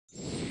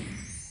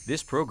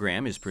This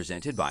program is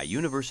presented by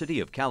University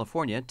of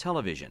California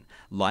Television.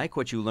 Like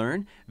what you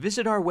learn?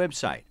 Visit our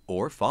website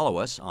or follow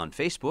us on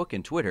Facebook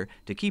and Twitter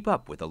to keep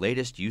up with the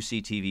latest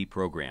UCTV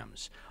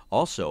programs.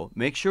 Also,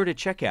 make sure to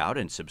check out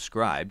and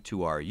subscribe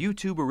to our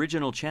YouTube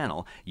original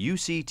channel,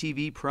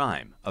 UCTV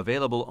Prime,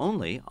 available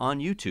only on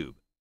YouTube.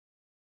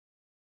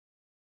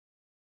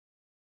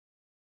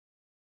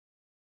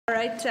 All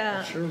right.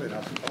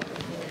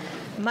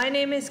 My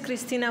name is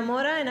Cristina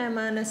Mora, and I'm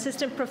an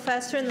assistant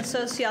professor in the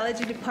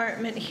sociology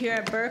department here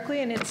at Berkeley,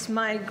 and it's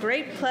my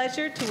great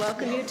pleasure to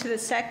welcome you to the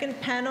second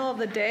panel of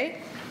the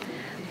day,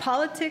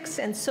 Politics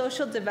and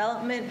Social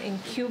Development in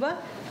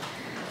Cuba.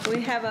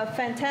 We have a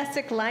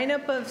fantastic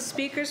lineup of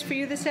speakers for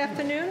you this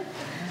afternoon.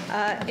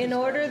 In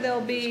order,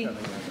 there'll be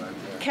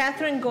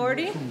Catherine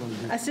Gordy,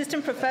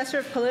 assistant professor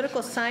of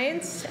political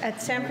science at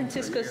San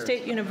Francisco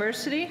State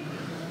University,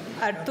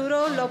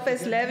 Arturo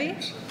Lopez Levy,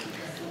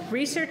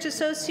 research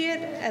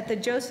associate at the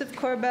Joseph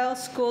Corbell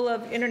School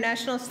of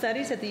International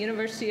Studies at the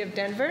University of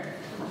Denver,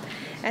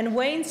 and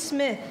Wayne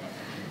Smith,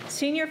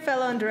 senior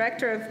fellow and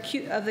director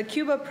of the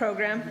Cuba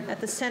program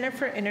at the Center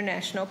for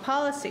International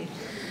Policy.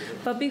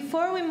 But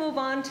before we move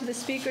on to the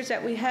speakers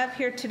that we have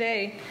here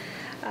today,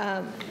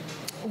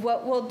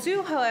 what we'll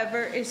do,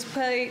 however, is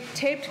play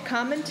taped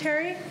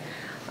commentary.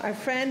 Our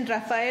friend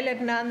Rafael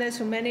Hernandez,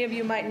 who many of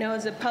you might know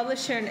is a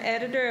publisher and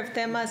editor of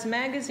Temas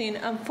magazine,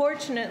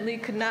 unfortunately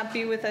could not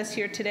be with us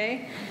here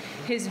today.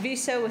 His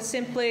visa was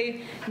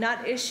simply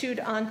not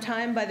issued on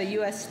time by the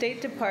U.S. State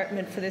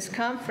Department for this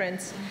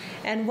conference.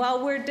 And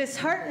while we're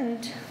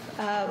disheartened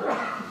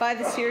by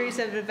the series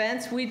of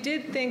events, we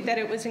did think that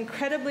it was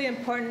incredibly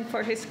important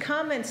for his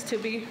comments to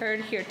be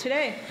heard here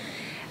today.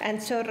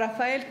 And so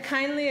Rafael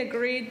kindly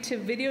agreed to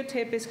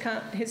videotape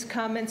his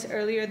comments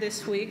earlier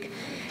this week,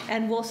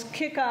 and we'll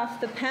kick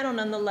off the panel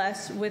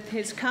nonetheless with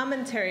his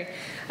commentary.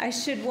 I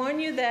should warn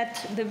you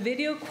that the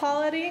video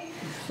quality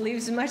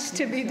leaves much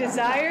to be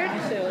desired,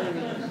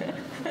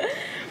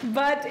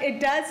 but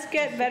it does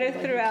get better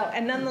throughout.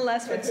 And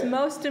nonetheless, what's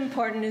most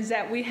important is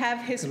that we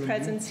have his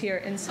presence here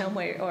in some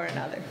way or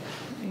another.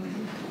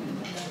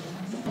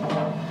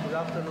 Good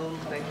afternoon.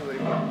 Thank you very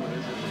much for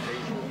this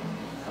invitation.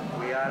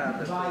 We are at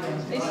the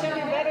It's going to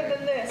be better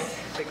than this.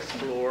 6th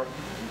floor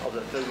of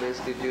the Film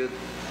Institute,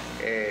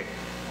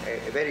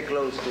 very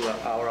close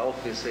to our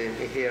office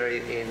here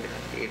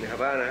in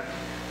Havana,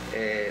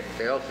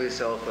 the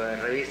office of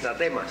Revista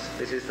Temas.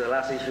 This is the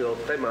last issue of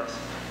Temas,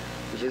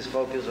 which is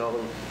focused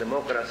on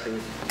democracy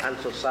and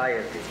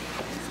society.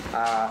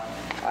 I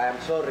am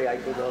sorry I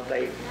could not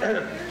take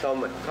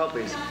some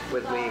copies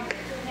with me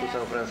to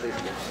San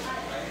Francisco.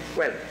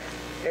 Well,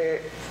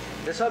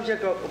 the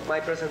subject of my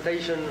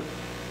presentation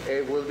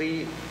will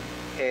be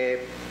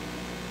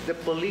the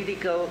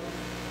political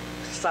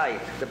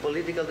side, the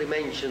political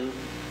dimension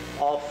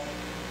of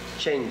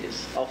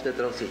changes, of the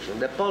transition,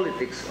 the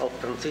politics of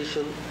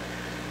transition,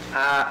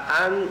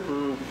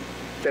 and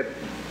the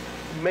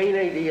main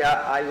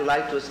idea I would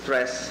like to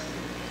stress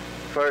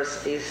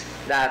first is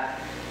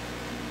that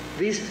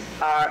these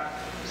are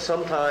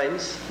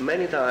sometimes,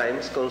 many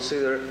times,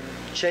 considered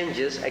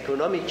changes,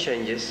 economic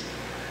changes,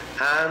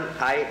 and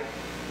I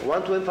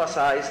want to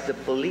emphasize the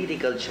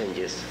political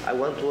changes. I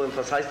want to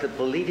emphasize the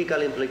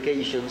political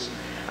implications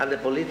and the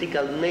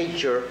political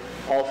nature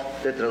of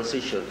the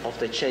transition, of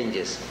the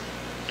changes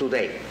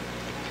today.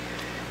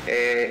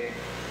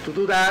 To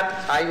do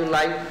that, I would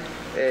like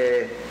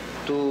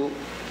to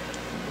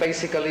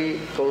basically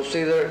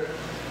consider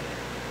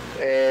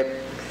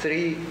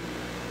three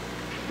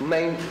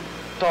main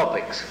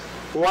topics.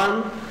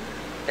 One,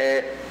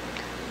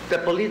 the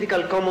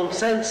political common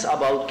sense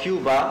about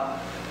Cuba,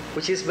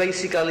 which is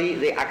basically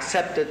the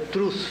accepted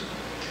truths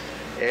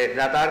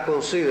that are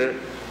considered,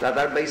 that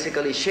are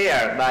basically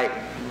shared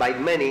by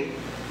many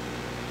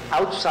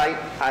outside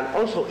and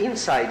also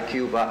inside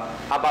Cuba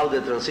about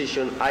the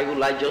transition. I would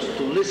like just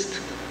to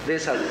list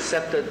these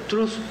accepted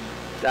truths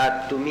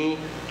that to me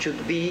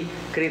should be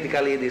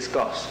critically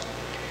discussed.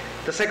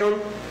 The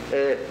second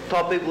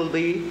topic will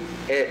be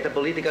the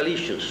political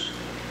issues.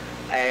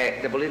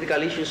 The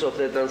political issues of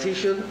the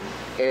transition,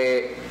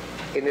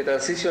 in the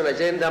transition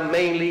agenda,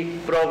 mainly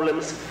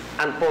problems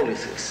and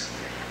policies.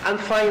 And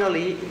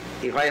finally,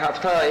 if I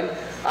have time,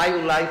 I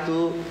would like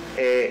to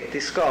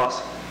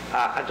discuss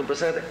and to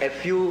present a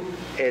few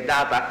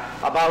data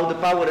about the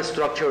power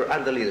structure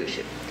and the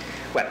leadership.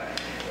 Well,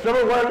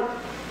 number one,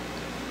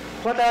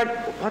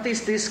 what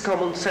is this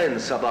common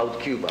sense about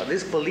Cuba,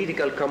 this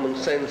political common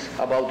sense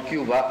about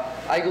Cuba?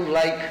 I would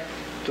like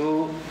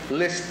to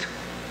list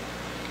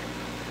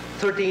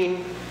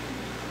 13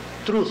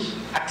 truths,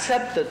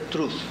 accepted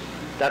truths,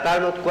 that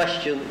are not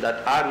questioned,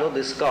 that are not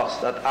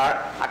discussed, that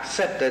are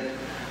accepted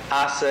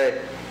as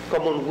a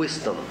common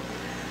wisdom.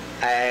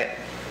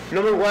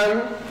 Number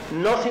one,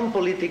 nothing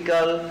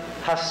political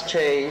has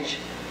changed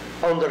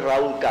under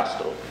Raúl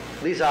Castro.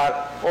 These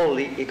are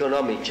only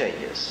economic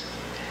changes.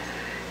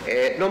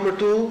 Number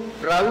two,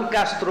 Raúl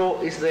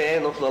Castro is the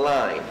end of the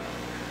line.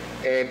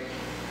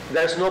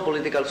 There's no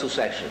political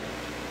succession.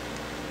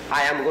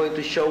 I am going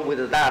to show with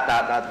the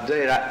data that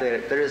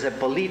there is a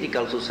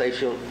political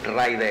succession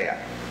right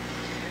there.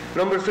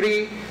 Number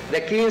 3,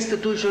 the key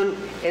institution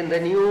in the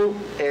new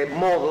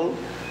model,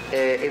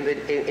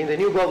 in the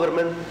new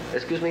government,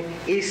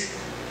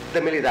 is the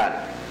military.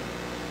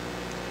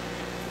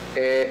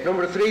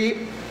 Number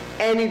 3,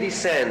 any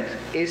dissent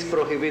is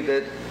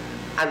prohibited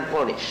and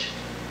punished.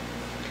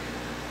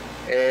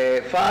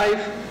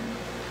 5,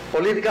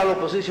 political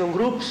opposition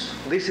groups,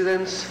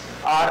 dissidents,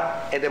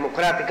 are a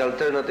democratic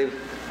alternative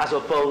as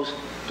opposed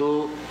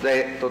to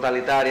the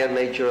totalitarian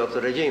nature of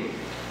the regime.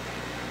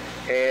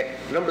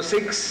 Number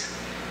 6,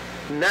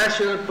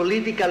 national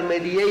political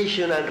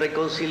mediation and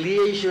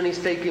reconciliation is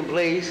taking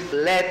place,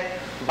 led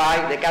by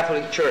the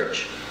Catholic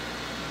Church.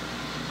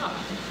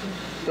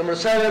 Number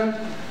 7,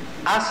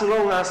 as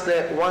long as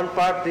the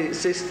one-party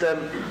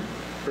system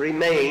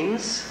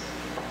remains,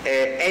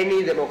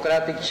 any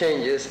democratic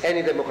changes,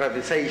 any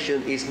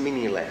democratization is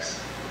meaningless.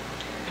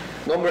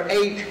 Number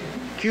 8,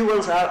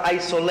 Cubans are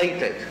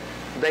isolated.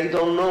 They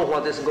don't know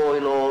what is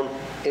going on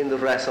in the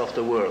rest of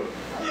the world.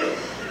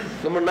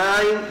 Number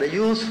 9, the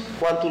youth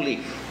want to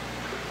leave.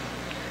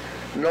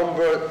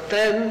 Number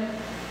 10,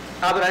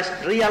 average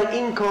real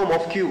income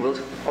of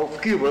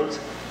Cubans,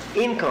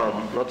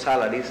 income, not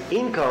salaries,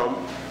 income,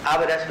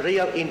 average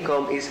real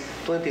income is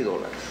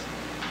 $20.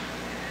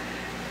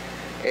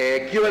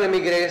 Cuban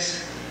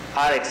immigrants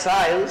are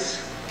exiles.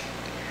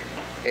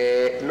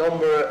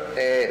 Number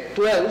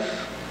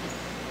 12,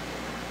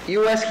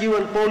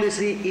 U.S.-Cuban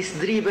policy is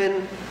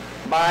driven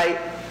by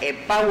a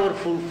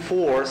powerful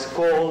force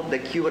called the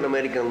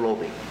Cuban-American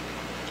lobby.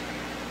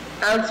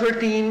 And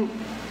 13,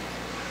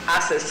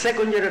 as a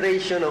second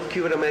generation of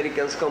Cuban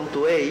Americans come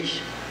to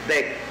age,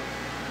 the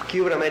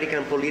Cuban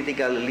American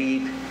political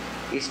elite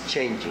is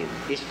changing.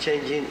 It's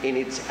changing in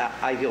its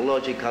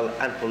ideological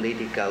and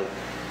political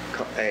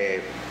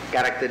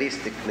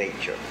characteristic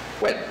nature.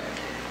 Well,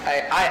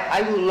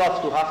 I would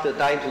love to have the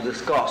time to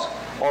discuss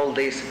all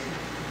these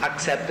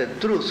accepted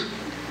truths,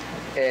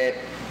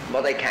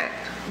 but I can't.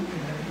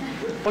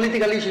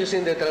 Political issues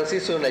in the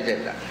transition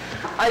agenda.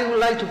 I would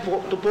like to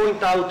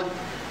point out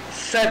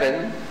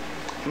 7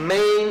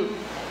 main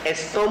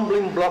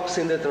stumbling blocks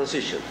in the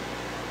transition.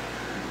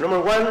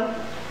 Number 1,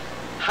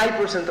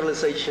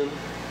 hyper-centralization.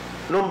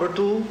 Number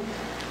 2,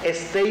 a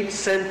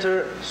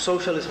state-centered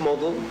socialist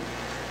model.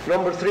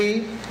 Number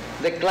 3,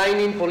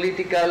 declining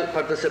political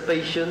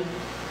participation.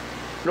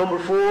 Number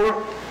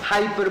 4,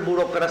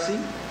 hyper-bureaucracy.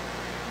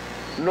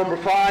 Number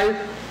 5,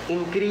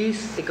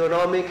 increased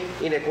economic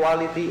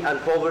inequality and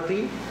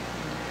poverty.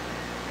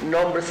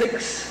 Number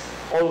 6,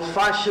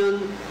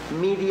 old-fashioned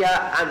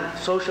media and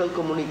social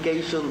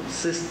communication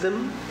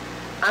system.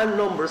 And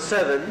number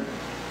 7,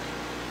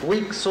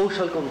 weak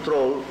social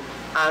control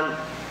and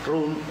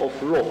rule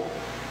of law.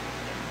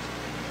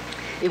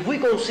 If we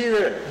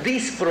consider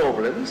these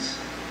problems,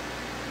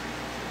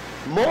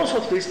 most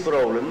of these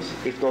problems,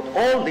 if not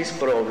all these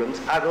problems,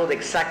 are not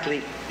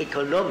exactly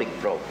economic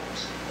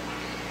problems.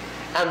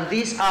 And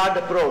these are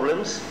the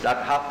problems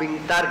that have been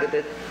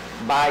targeted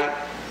by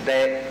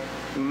the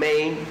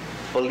main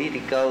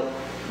political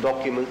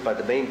documents, by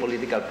the main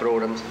political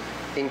programs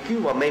in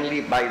Cuba,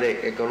 mainly by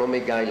the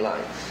economic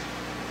guidelines.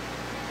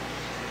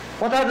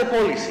 What are the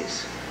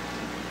policies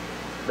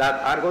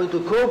that are going to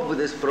cope with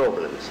these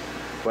problems?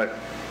 Well,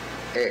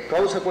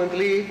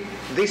 consequently,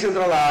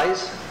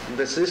 decentralize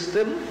the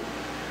system,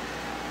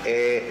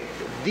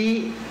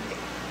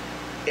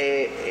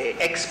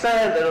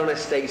 expand the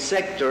non-state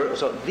sector,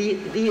 so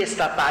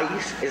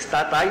de-statize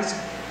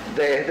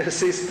the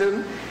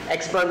system,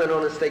 expand the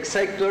non-state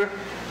sector,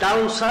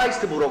 downsize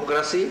the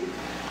bureaucracy,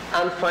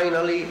 and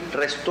finally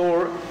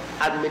restore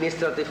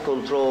administrative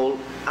control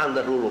and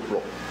the rule of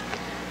law.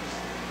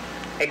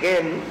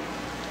 Again,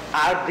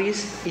 are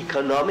these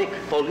economic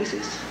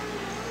policies?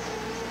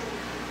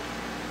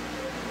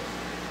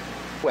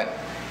 Well,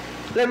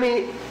 let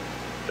me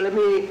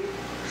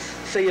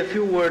say a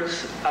few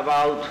words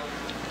about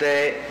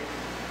the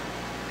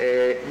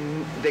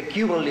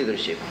Cuban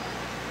leadership.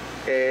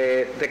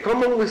 The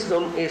common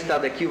wisdom is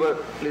that the Cuban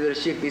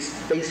leadership is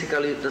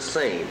basically the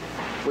same.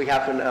 We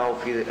have now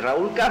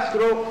Raúl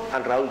Castro,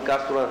 and Raúl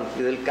Castro and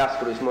Fidel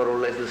Castro is more or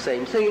less the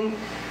same thing,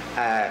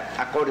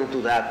 according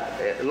to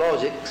that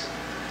logic.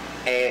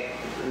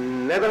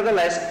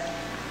 Nevertheless,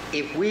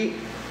 if we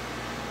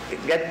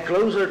get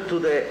closer to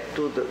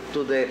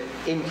the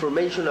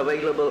information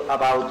available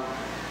about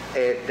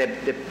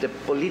the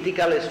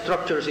political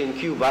structures in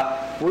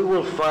Cuba, we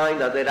will find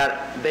that there are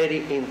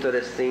very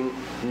interesting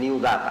new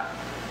data.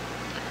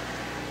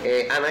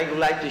 And I would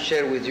like to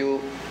share with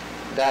you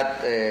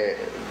that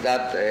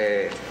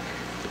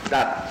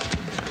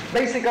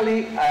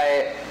basically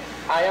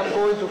I am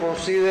going to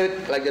consider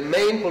like the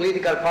main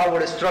political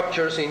power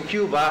structures in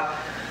Cuba: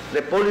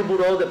 the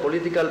Politburo, the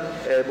political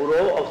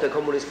bureau of the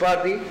Communist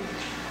Party,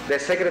 the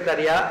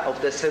Secretariat of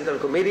the Central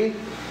Committee,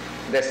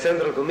 the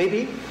Central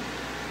Committee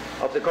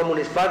of the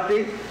Communist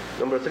Party,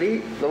 number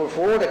 3. Number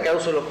 4, the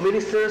Council of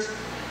Ministers.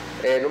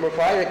 Number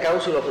 5, the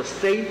Council of the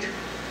State.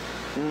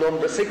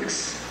 Number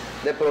 6,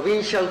 the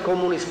provincial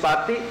Communist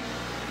Party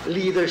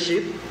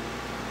leadership,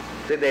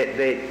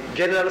 the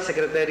general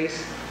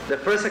secretaries, the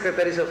first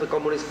secretaries of the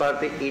Communist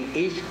Party in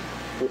each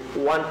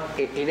one,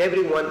 in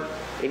every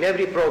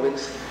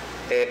province,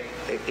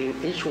 in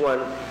each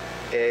one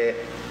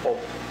of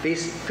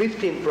these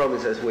 15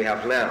 provinces we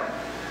have now.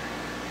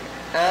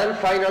 And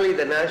finally,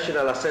 the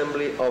National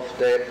Assembly of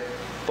the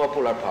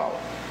Popular Power.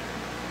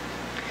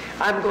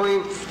 I'm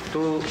going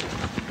to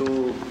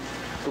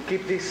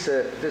keep this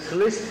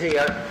list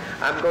here.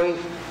 I'm going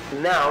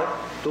now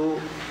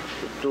to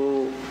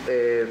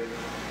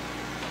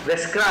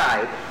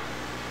describe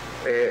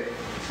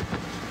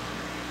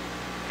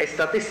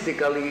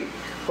statistically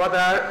what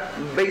are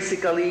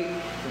basically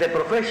the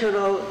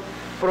professional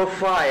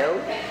profile,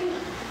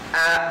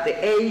 the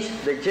age,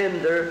 the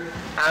gender,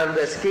 and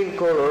the skin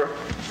color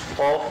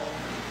of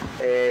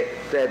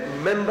the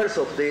members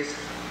of these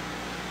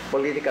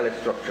political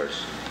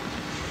structures.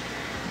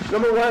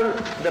 Number one,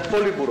 the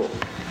Politburo.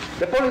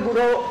 The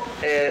Politburo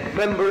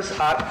members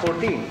are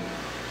 14.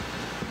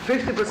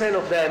 50%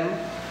 of them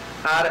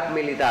are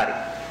military.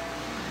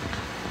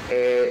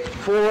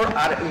 4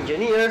 are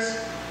engineers,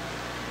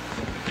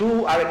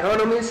 2 are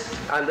economists,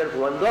 and there's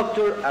 1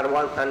 doctor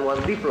and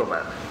one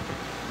diplomat.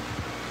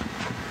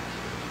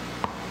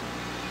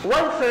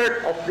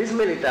 1/3 of this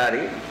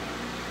military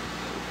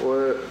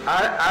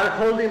are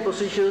holding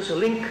positions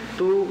linked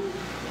to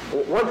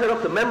 1/3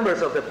 of the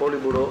members of the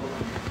Politburo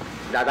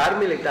that are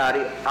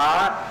military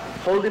are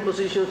holding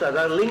positions that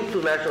are linked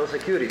to national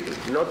security,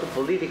 not to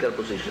political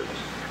positions.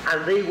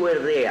 And they were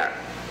there.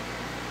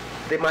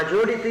 The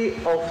majority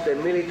of the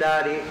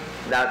military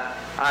that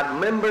are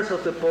members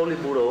of the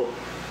Politburo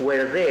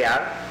were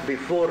there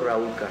before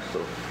Raúl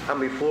Castro and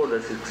before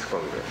the 6th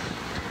Congress.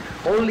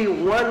 Only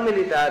 1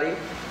 military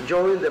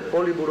joined the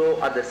Politburo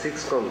at the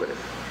 6th Congress.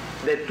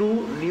 The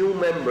 2 new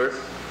members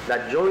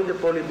that joined the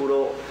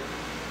Politburo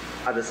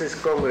at the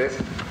 6th Congress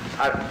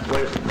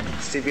were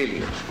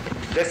civilians.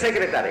 The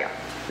Secretariat.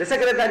 The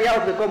Secretariat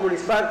of the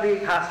Communist Party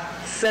has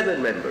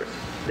 7 members.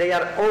 They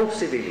are all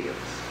civilians.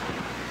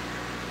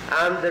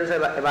 And there's a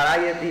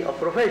variety of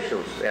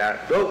professions. There are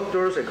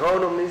doctors,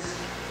 economists,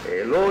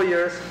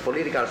 lawyers,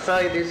 political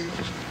scientists.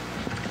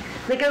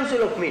 The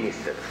Council of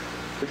Ministers,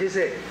 which is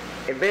a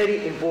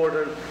very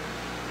important,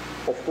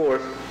 of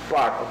course,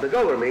 part of the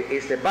government,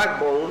 is the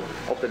backbone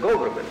of the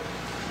government.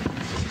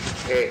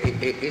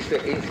 Is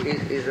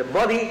the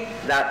body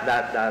that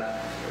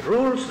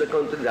rules the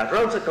country, that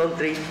runs the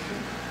country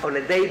on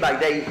a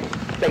day-by-day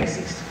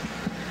basis.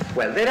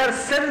 Well, there are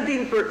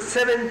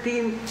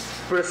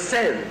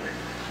 17%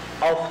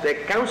 of the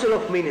Council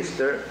of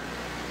Ministers,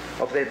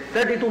 of the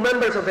 32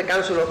 members of the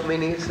Council of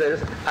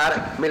Ministers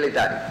are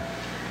military.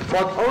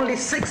 But only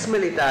 6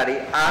 military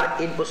are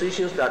in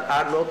positions that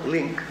are not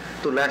linked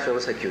to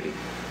national security.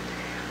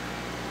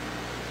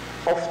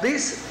 Of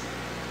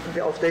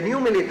the new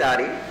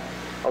military,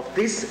 of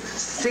these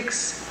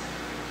 6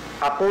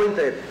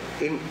 appointed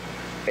in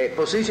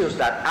positions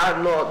that are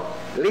not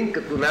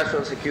linked to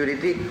national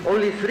security,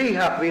 only 3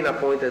 have been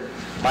appointed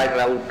by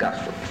Raúl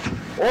Castro.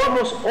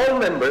 Almost all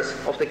members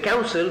of the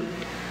council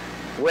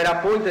were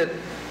appointed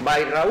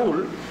by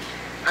Raúl,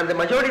 and the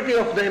majority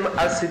of them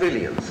are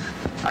civilians.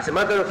 As a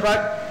matter of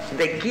fact,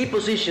 the key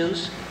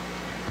positions,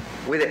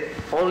 with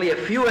only a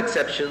few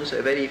exceptions,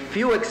 a very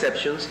few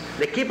exceptions,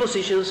 the key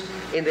positions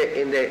in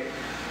the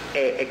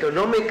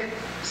economic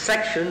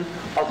section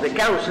of the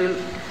council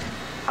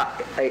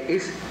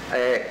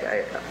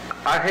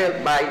are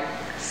held by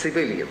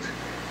civilians.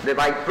 The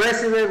vice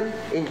president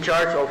in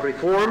charge of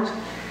reforms,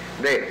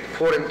 the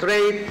foreign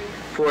trade,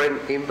 foreign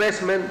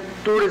investment,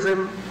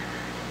 tourism,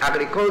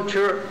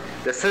 agriculture,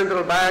 the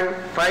central bank,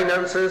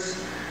 finances,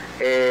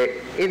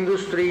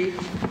 industry,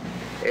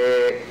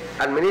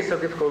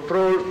 administrative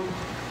control,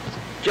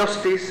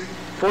 justice,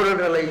 foreign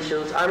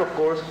relations, and of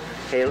course,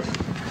 health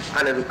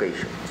and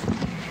education.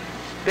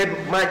 The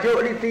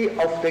majority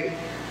of the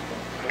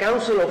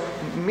Council of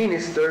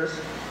Ministers,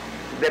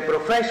 the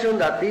profession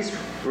that is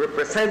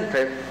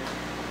represented,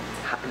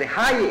 the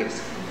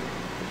highest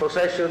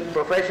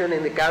profession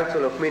in the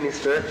Council of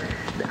Ministers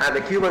and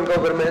the Cuban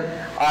government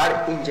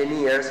are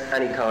engineers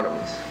and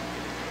economists.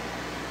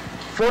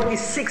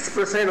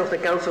 46% of the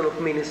Council of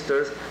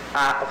Ministers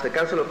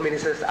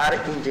are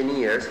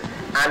engineers,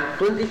 and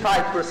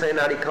 25%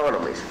 are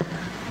economists.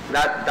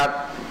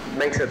 That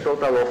makes a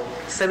total of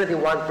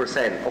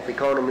 71% of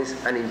economists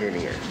and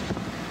engineers.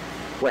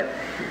 Well,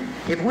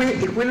 if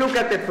we look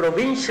at the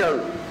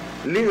provincial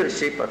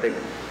leadership of the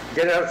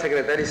general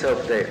secretaries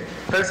of the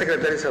first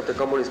secretaries of the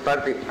Communist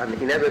Party and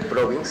in every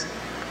province,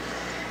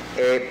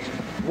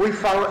 we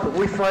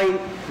find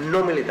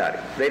no military.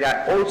 They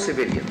are all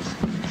civilians.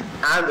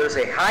 And there's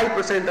a high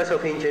percentage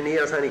of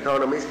engineers and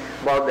economists,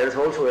 but there's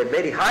also a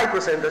very high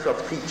percentage of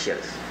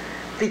teachers,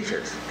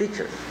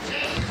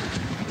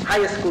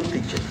 high school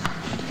teachers.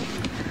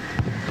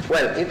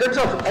 Well, in terms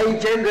of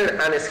age, gender,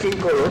 and skin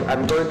color,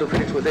 I'm going to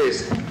finish with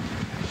this.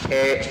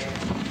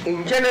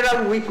 In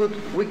general, we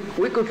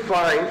could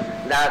find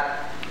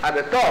that at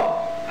the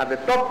top, at the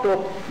top,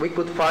 we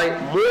could find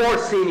more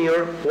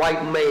senior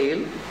white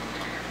male,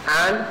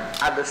 and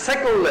at the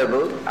second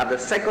level, at the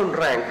second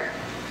rank,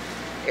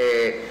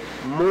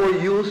 more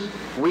youth,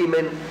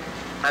 women,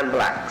 and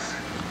blacks.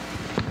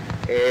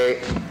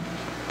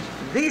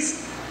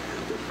 This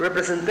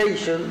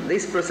representation,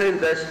 this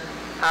percentage,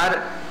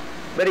 are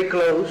very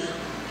close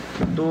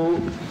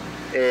to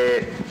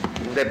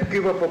the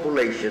Cuban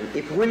population.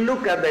 If we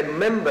look at the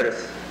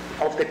members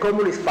of the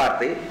Communist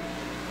Party,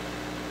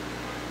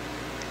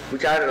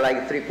 which are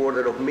like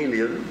 3/4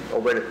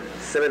 over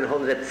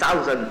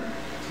 700,000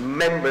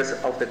 members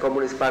of the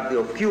Communist Party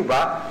of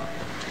Cuba,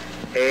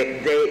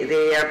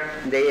 their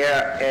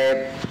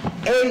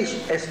age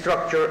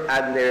structure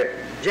and their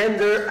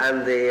gender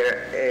and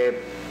their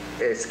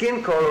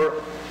skin color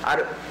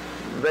are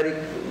very,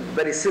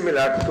 very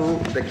similar to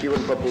the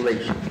Cuban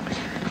population.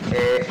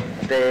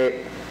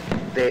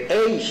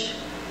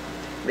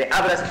 The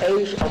average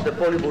age of the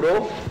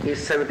Politburo is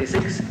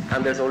 76,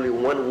 and there's only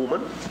one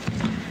woman.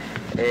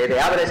 The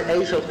average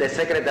age of the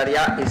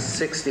Secretariat is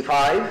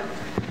 65,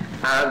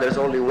 and there's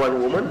only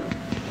one woman.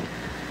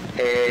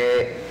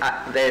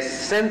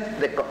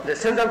 The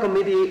Central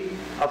Committee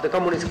of the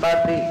Communist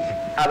Party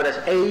average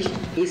age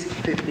is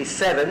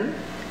 57.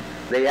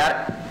 They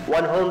are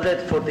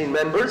 114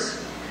 members.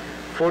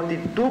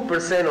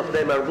 42% of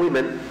them are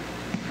women,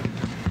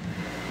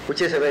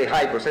 which is a very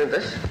high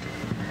percentage.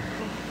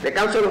 The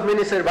Council of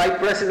Ministers Vice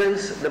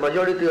Presidents, the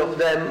majority of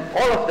them,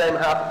 all of them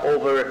have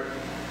over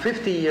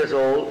 50 years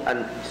old,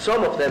 and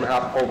some of them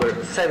have over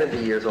 70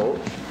 years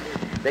old.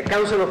 The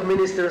Council of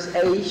Ministers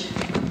age,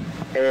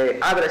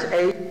 average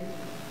age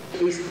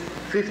is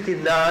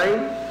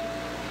 59.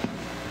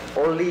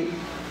 Only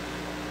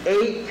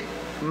 8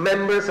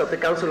 members of the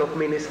Council of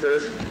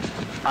Ministers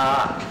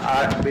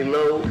are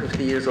below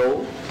 50 years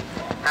old,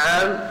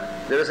 and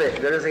there is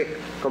a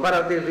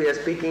comparatively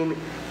speaking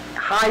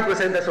high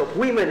percentage of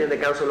women in the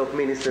Council of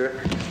Ministers,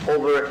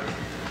 over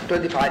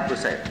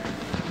 25%.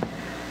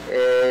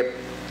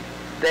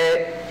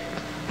 The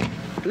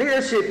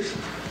leadership,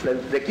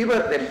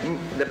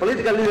 the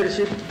political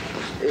leadership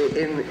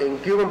in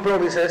Cuban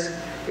provinces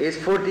is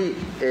 40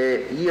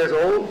 years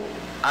old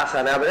as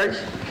an average,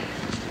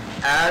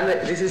 and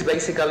this is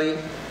basically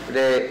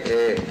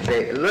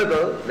the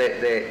level,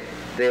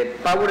 the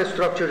power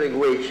structure in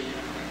which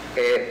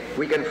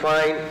we can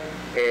find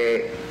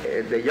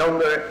the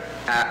younger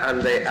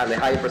and the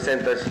high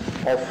percentage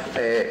of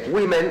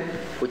women,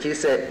 which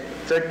is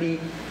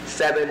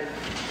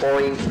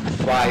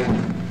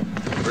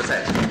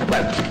 37.5%.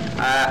 Well,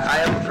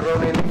 I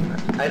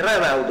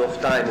ran out of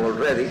time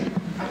already.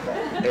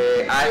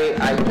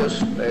 I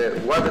just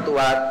wanted to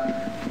add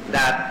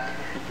that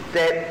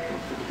the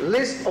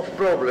list of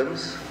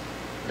problems,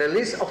 the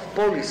list of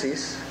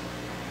policies,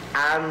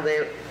 and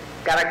the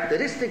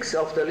characteristics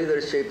of the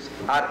leaderships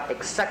are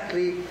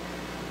exactly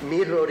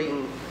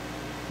mirroring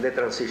the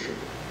transition.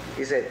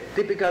 It's a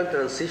typical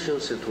transition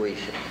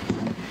situation.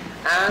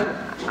 And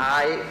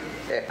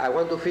I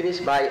want to finish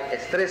by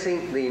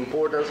stressing the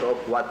importance of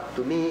what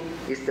to me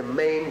is the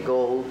main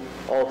goal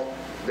of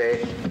the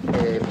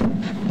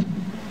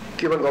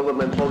Cuban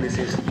government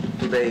policies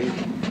today,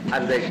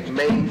 and the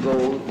main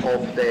goal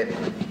of the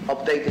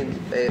updating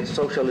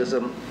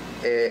socialism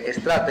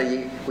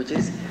strategy, which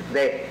is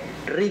the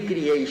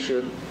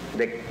recreation,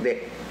 the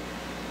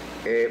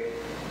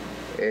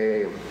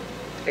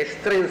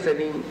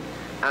strengthening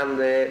and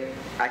the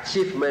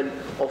achievement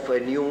of a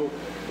new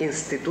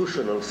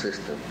institutional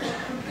system.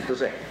 To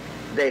say,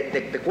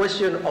 the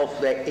question of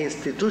the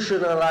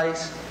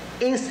institutionalize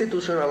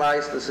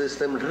the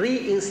system,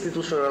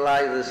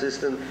 re-institutionalize the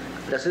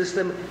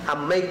system,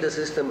 and make the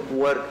system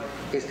work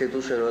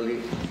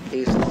institutionally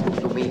is,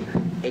 to me,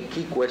 a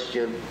key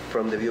question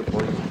from the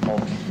viewpoint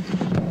of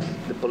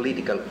the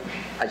political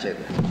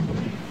agenda.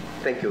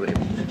 Thank you very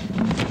much.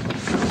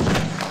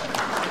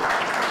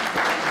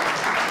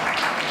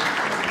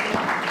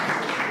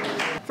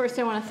 First,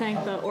 I want to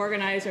thank the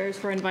organizers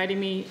for inviting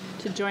me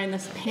to join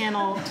this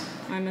panel.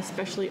 I'm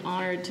especially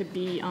honored to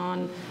be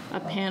on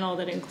a panel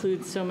that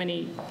includes so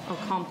many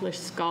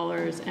accomplished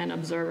scholars and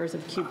observers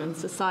of Cuban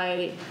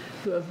society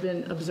who have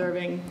been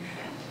observing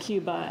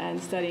Cuba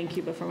and studying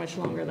Cuba for much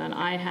longer than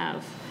I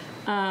have.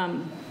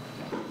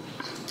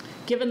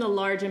 Given the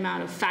large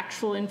amount of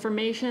factual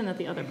information that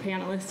the other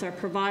panelists are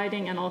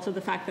providing, and also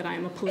the fact that I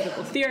am a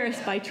political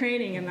theorist by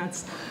training, and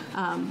that's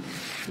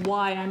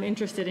why I'm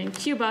interested in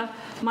Cuba,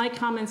 my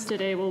comments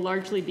today will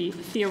largely be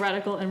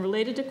theoretical and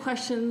related to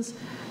questions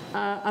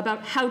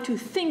about how to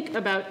think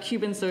about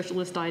Cuban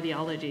socialist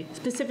ideology,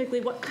 specifically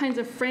what kinds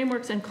of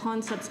frameworks and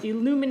concepts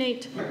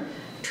illuminate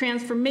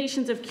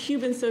transformations of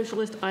Cuban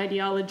socialist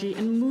ideology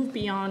and move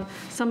beyond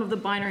some of the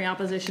binary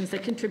oppositions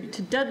that contribute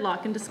to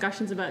deadlock in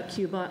discussions about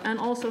Cuba, and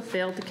also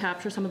fail to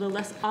capture some of the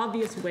less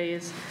obvious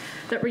ways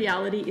that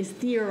reality is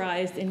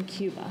theorized in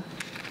Cuba,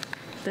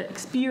 that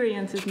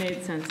experience is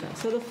made sense of.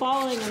 So the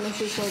following, and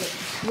this is sort of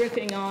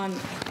riffing on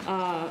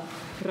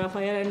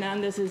Rafael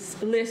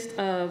Hernandez's list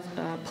of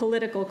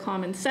political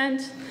common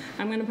sense.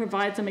 I'm going to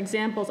provide some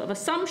examples of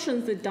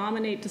assumptions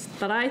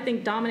that I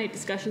think dominate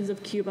discussions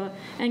of Cuba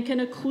and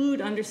can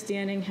occlude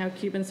understanding how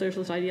Cuban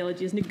socialist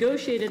ideology is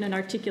negotiated and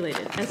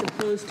articulated, as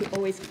opposed to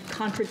always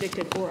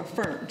contradicted or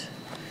affirmed.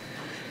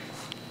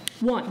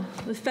 One,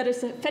 the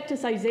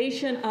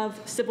fetishization of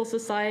civil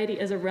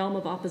society as a realm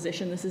of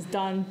opposition. This is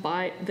done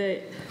by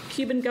the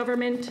Cuban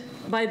government,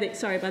 by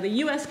the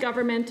U.S.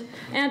 government,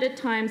 and at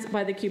times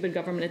by the Cuban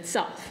government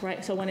itself,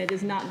 right? So when it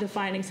is not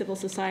defining civil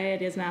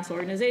society as mass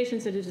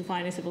organizations, it is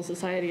defining civil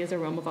society as a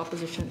realm of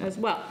opposition as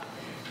well.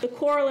 The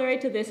corollary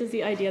to this is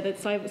the idea that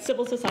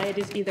civil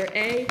society is either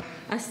a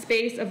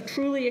space of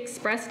truly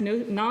expressed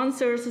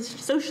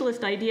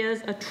non-socialist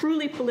ideas, a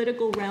truly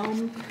political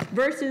realm,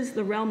 versus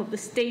the realm of the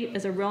state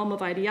as a realm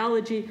of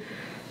ideology,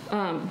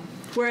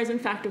 whereas in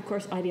fact, of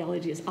course,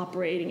 ideology is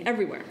operating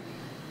everywhere.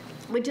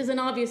 Which is an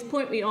obvious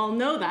point, we all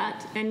know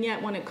that, and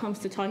yet when it comes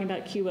to talking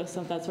about Cuba,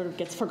 that sort of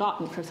gets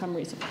forgotten for some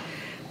reason.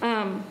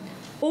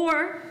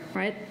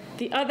 Right,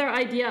 the other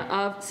idea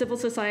of civil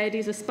society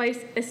is a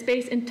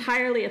space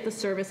entirely at the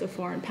service of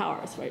foreign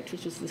powers, right,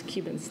 which is the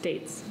Cuban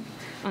state's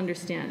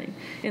understanding.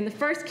 In the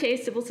first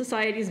case, civil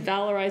society is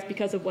valorized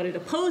because of what it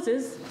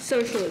opposes,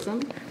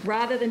 socialism,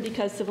 rather than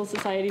because civil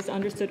society is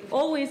understood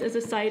always as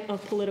a site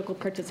of political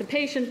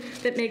participation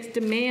that makes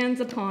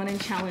demands upon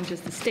and challenges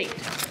the state.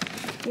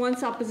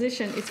 Once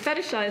opposition is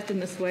fetishized in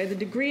this way, the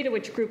degree to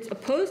which groups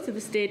opposed to the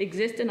state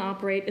exist and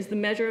operate is the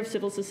measure of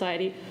civil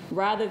society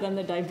rather than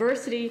the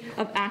diversity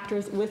of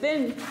actors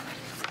within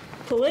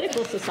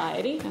political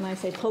society, and I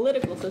say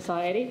political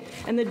society,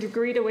 and the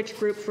degree to which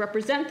groups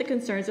represent the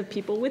concerns of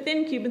people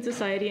within Cuban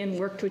society and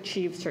work to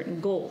achieve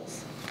certain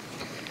goals.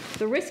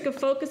 The risk of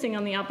focusing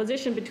on the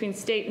opposition between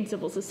state and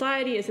civil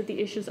society is that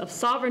the issues of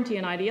sovereignty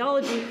and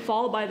ideology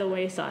fall by the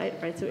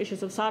wayside, right? So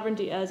issues of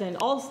sovereignty as in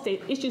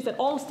issues that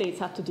all states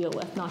have to deal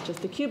with, not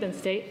just the Cuban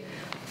state,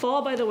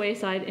 fall by the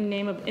wayside in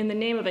the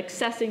name of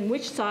assessing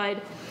which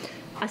side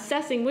of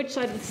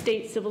the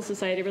state-civil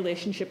society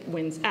relationship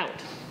wins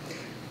out.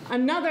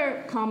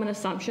 Another common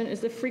assumption is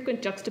the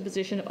frequent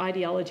juxtaposition of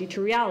ideology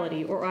to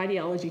reality, or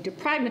ideology to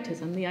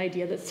pragmatism, the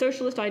idea that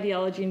socialist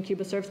ideology in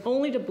Cuba serves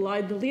only to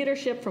blind the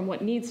leadership from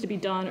what needs to be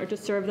done or to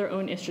serve their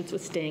own interests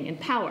with staying in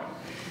power.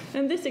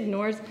 And this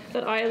ignores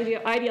that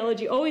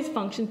ideology always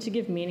functions to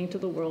give meaning to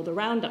the world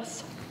around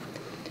us.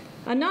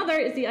 Another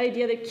is the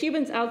idea that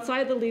Cubans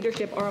outside the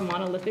leadership are a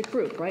monolithic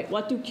group, right?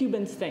 What do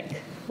Cubans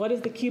think? What is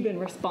the Cuban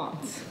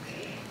response?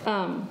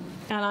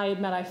 And I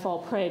admit I fall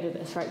prey to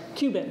this, right?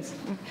 Cubans.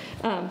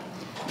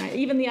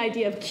 Even the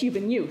idea of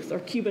Cuban youth or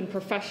Cuban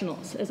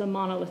professionals as a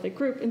monolithic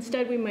group.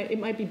 Instead, it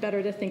might be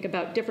better to think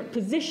about different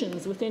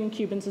positions within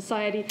Cuban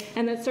society,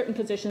 and that certain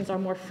positions are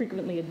more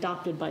frequently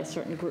adopted by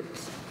certain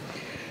groups.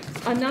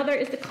 Another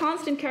is the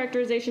constant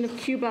characterization of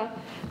Cuba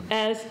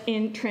as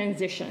in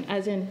transition,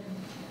 as in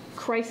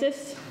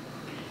crisis,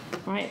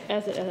 right?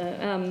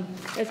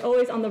 As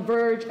always on the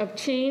verge of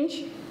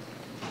change,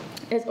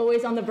 is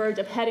always on the verge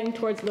of heading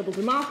towards liberal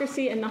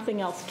democracy, and nothing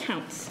else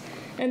counts.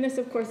 And this,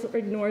 of course,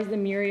 ignores the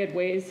myriad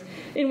ways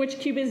in which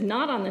Cuba is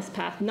not on this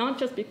path, not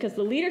just because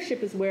the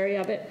leadership is wary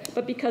of it,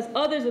 but because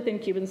others within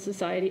Cuban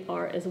society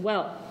are as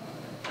well.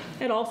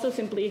 It also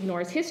simply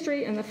ignores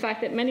history and the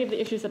fact that many of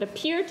the issues that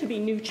appear to be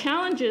new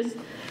challenges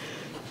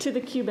to the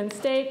Cuban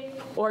state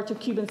or to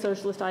Cuban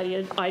socialist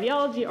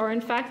ideology are in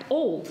fact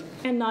old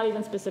and not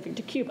even specific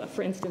to Cuba.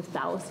 For instance,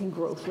 balancing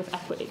growth with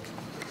equity.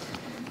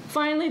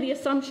 Finally, the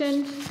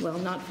assumption, well,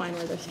 not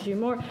finally, there's a few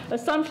more,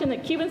 assumption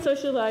that Cuban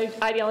social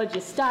ideology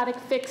is static,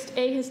 fixed,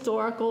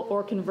 ahistorical,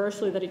 or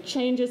conversely, that it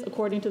changes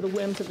according to the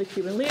whims of the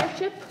Cuban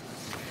leadership.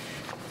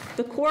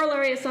 The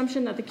corollary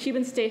assumption that the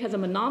Cuban state has a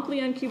monopoly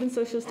on Cuban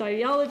socialist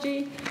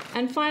ideology.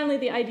 And finally,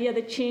 the idea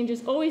that change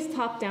is always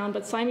top-down,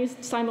 but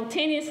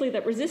simultaneously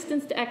that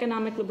resistance to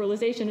economic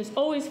liberalization is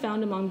always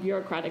found among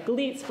bureaucratic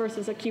elites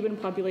versus a Cuban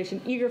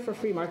population eager for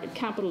free market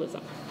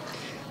capitalism.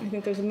 I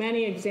think there's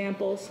many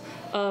examples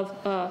of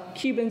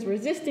Cubans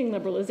resisting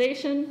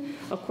liberalization.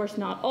 Of course,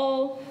 not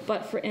all,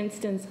 but for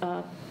instance,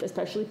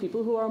 especially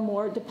people who are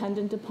more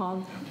dependent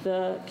upon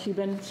the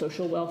Cuban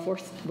social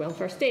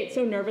welfare state.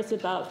 So nervous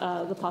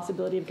about the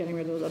possibility of getting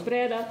rid of la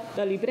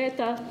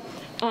libreta,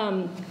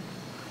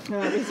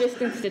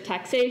 resistance to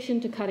taxation,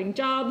 to cutting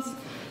jobs,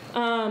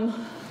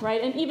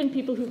 right? And even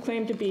people who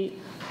claim to be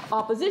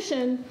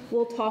opposition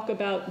will talk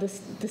about the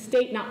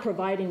state not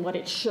providing what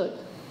it should,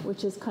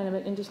 which is kind of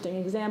an interesting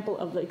example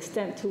of the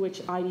extent to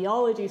which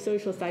ideology,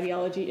 socialist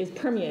ideology, is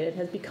permeated,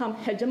 has become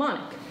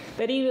hegemonic,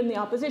 that even the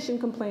opposition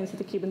complains that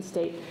the Cuban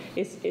state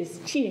is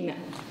cheating them,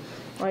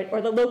 right?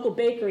 Or the local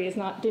bakery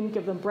didn't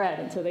give them bread,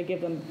 and so they give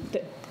them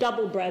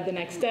double bread the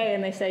next day,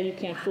 and they say, you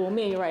can't fool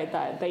me, right?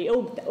 That they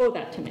owe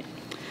that to me.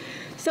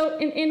 So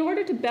in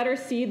order to better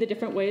see the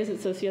different ways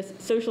that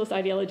socialist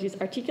ideology is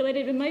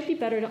articulated, it might be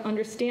better to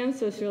understand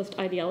socialist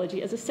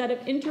ideology as a set of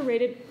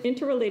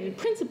interrelated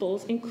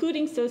principles,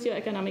 including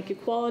socioeconomic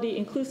equality,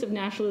 inclusive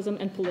nationalism,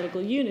 and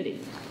political unity.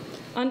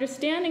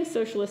 Understanding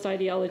socialist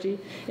ideology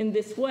in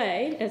this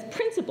way, as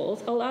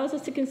principles, allows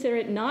us to consider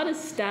it not as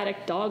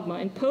static dogma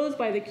imposed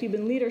by the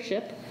Cuban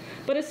leadership,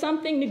 but as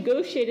something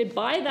negotiated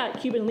by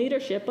that Cuban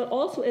leadership, but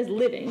also as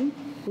living,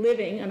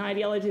 an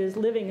ideology is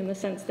living in the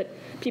sense that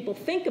people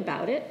think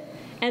about it,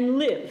 and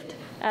lived,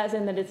 as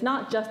in that it's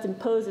not just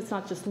imposed, it's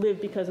not just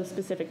lived because of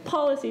specific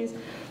policies,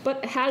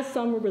 but has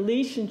some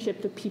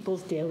relationship to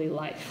people's daily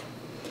life.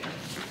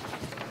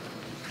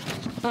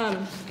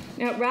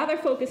 Now, rather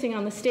focusing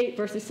on the state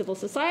versus civil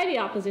society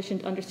opposition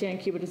to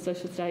understand Cuban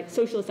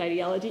socialist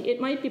ideology,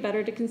 it might be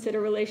better to consider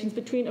relations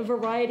between a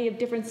variety of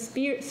different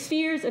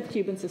spheres of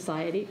Cuban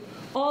society,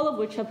 all of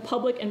which have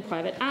public and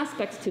private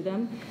aspects to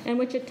them, and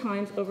which at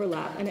times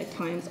overlap and at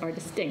times are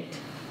distinct.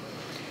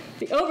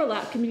 The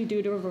overlap can be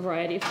due to a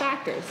variety of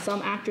factors.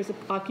 Some actors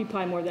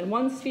occupy more than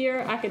one sphere.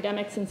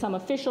 Academics and some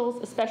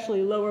officials,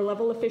 especially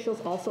lower-level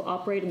officials, also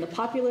operate in the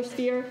popular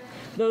sphere.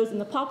 Those in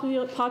the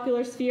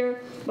popular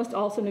sphere must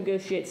also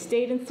negotiate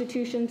state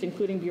institutions,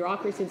 including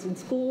bureaucracies and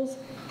schools.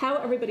 How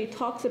everybody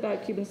talks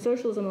about Cuban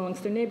socialism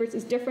amongst their neighbors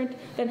is different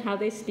than how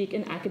they speak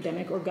in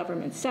academic or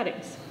government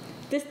settings.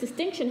 This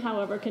distinction,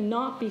 however,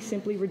 cannot be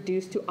simply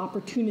reduced to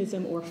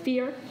opportunism or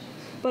fear,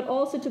 but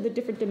also to the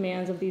different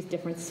demands of these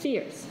different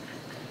spheres.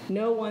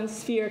 No one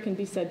sphere can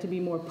be said to be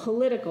more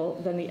political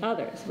than the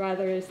others.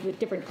 Rather, it is that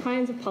different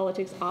kinds of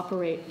politics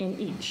operate in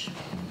each.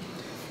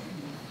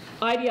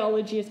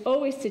 Ideology is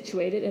always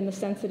situated in the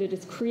sense that it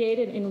is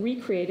created and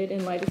recreated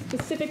in light of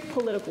specific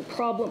political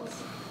problems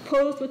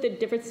posed within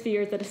different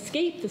spheres that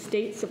escape the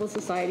state-civil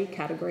society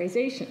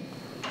categorization.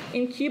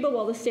 In Cuba,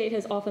 while the state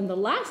has often the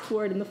last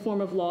word in the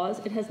form of laws,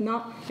 it has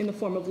not in the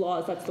form of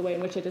laws, that's the way in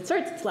which it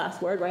asserts its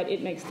last word, right?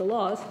 It makes the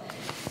laws.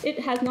 It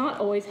has not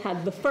always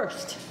had the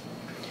first.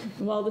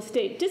 While the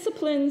state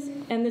disciplines,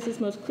 and this is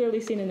most clearly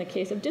seen in the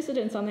case of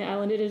dissidents on the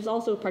island, it is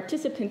also a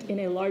participant in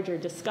a larger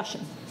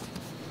discussion.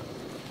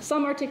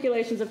 Some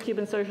articulations of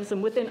Cuban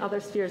socialism within other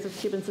spheres of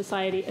Cuban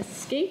society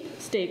escape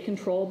state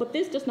control, but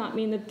this does not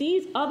mean that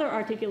these other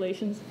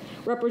articulations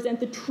represent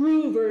the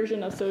true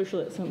version of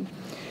socialism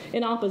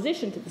in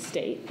opposition to the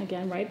state,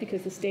 again, right,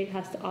 because the state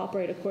has to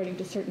operate according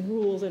to certain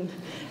rules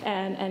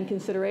and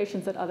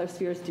considerations that other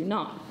spheres do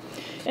not.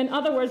 In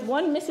other words,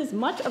 one misses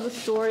much of the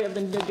story of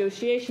the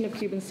negotiation of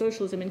Cuban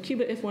socialism in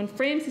Cuba if one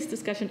frames this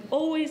discussion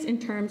always in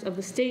terms of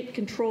the state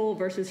control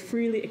versus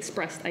freely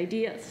expressed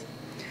ideas.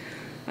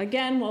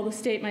 Again, while the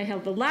state might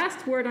have the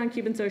last word on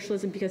Cuban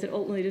socialism because it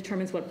ultimately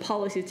determines what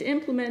policies to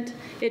implement,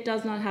 it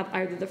does not have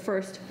either the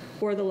first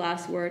or the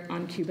last word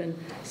on Cuban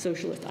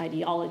socialist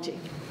ideology.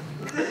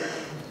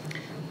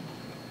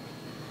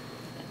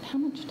 How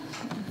much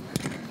time?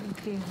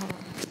 Okay, hold on.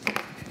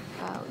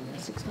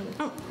 6 minutes.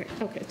 Oh, great.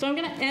 Okay, so I'm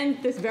going to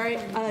end this very,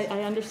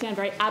 I understand,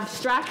 very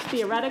abstract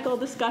theoretical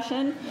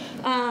discussion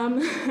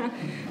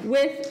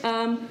with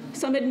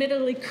some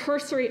admittedly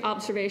cursory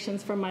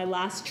observations from my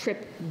last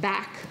trip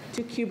back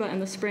to Cuba in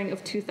the spring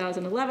of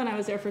 2011. I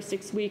was there for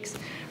 6 weeks,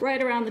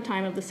 right around the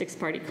time of the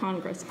Six-Party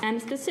Congress.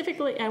 And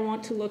specifically, I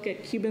want to look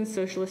at Cuban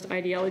socialist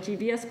ideology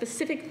via a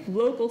specific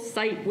local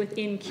site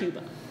within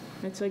Cuba.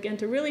 And so again,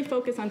 to really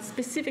focus on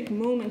specific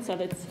moments of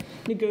its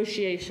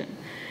negotiation.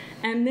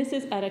 And this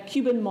is at a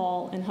Cuban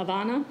mall in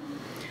Havana,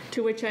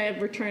 to which I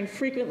have returned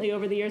frequently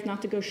over the years, not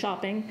to go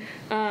shopping,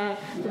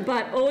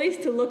 but always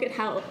to look at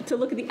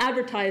the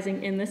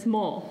advertising in this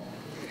mall,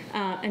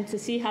 and to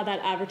see how that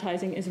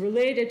advertising is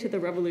related to the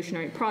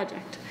revolutionary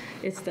project.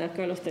 It's the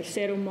Carlos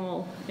III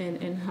Mall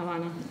in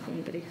Havana.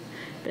 Anybody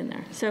been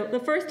there? So the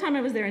first time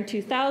I was there in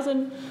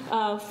 2000,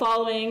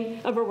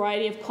 following a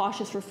variety of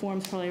cautious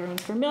reforms probably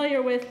everyone's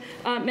familiar with,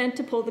 meant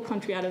to pull the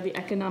country out of the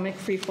economic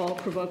freefall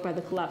provoked by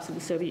the collapse of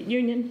the Soviet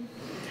Union.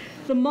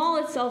 The mall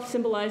itself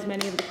symbolized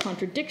many of the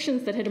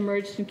contradictions that had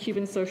emerged in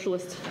Cuban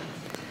socialist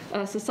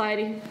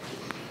society.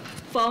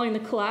 Following the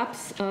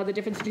collapse, the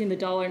difference between the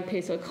dollar and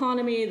peso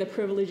economy, the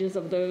privileges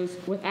of those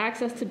with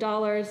access to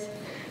dollars.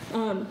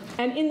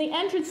 And in the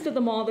entrance to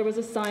the mall, there was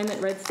a sign that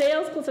read,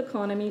 "Sales plus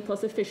economy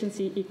plus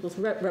efficiency equals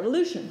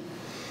revolution."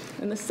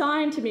 And the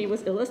sign, to me,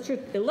 was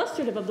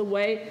illustrative of the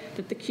way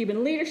that the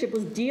Cuban leadership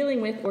was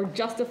dealing with or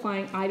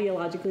justifying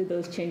ideologically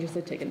those changes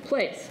that had taken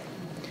place.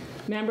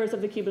 Members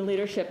of the Cuban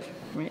leadership,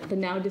 right, the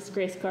now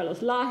disgraced Carlos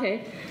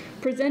Laje,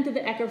 presented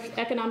the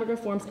economic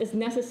reforms as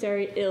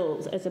necessary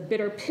ills, as a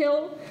bitter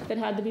pill that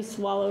had to be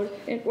swallowed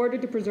in order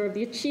to preserve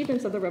the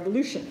achievements of the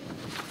revolution.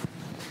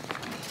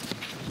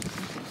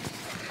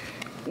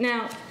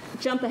 Now,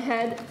 jump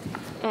ahead.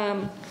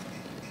 One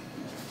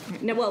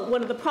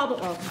of the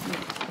problems. Okay,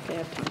 I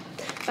have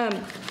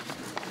time.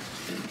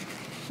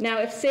 Now,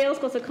 if sales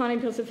plus economy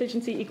plus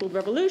efficiency equaled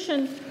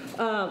revolution,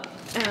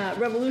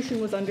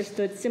 revolution was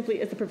understood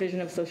simply as the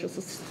provision of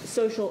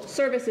social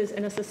services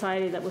in a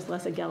society that was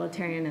less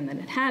egalitarian than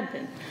it had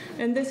been.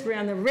 And this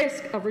ran the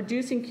risk of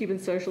reducing Cuban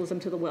socialism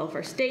to the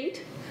welfare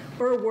state,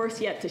 or worse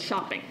yet, to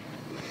shopping.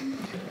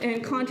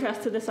 In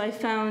contrast to this, I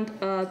found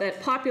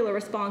that popular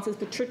responses,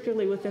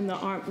 particularly within the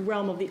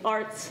realm of the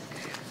arts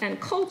and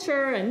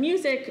culture and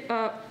music,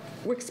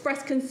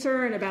 expressed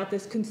concern about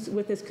this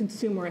with this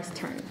consumerist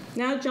turn.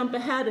 Now jump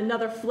ahead,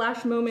 another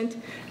flash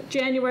moment.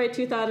 January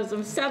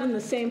 2007,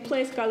 the same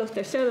place, Carlos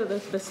III,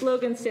 the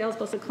slogan, sales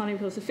plus economy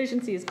plus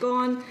efficiency, is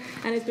gone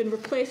and has been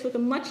replaced with a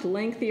much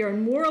lengthier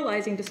and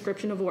moralizing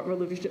description of what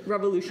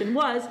revolution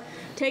was,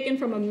 taken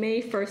from a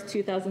May 1st,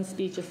 2000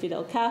 speech of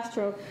Fidel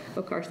Castro,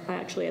 of course,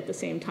 actually at the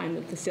same time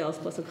that the sales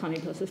plus economy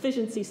plus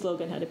efficiency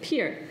slogan had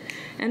appeared.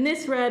 And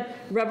this read,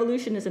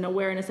 revolution is an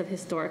awareness of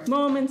historic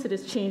moments, it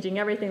is changing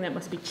everything that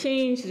must be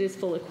changed, it is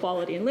full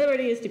equality and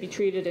liberty, is to be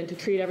treated and to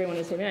treat everyone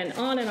as human, and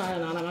on and on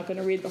and on. I'm not going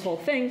to read the whole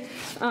thing.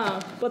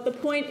 But the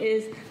point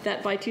is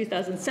that by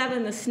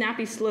 2007, the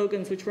snappy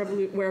slogans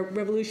where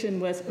revolution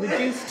was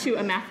reduced to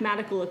a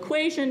mathematical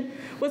equation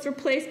was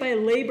replaced by a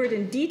labored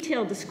and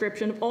detailed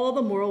description of all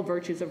the moral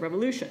virtues of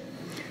revolution.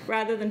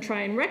 Rather than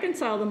try and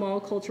reconcile the moral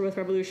culture with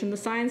revolution, the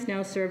signs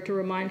now serve to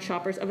remind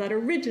shoppers of that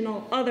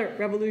original other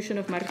revolution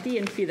of Martí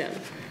and Fidel.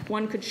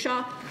 One could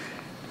shop,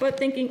 but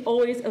thinking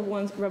always of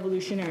one's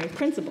revolutionary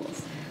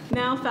principles.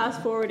 Now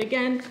fast forward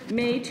again,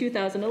 May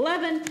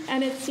 2011,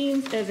 and it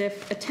seems as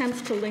if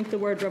attempts to link the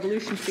word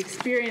revolution to the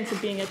experience of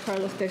being at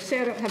Carlos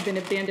III have been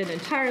abandoned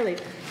entirely.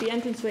 The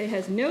entranceway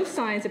has no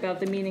signs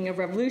about the meaning of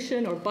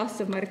revolution or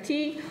bust of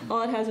Martí.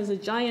 All it has is a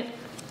giant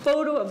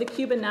photo of the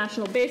Cuban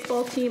national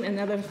baseball team, and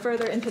then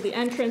further into the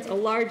entrance, a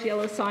large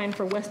yellow sign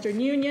for Western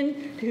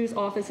Union, to whose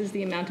offices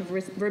the amount of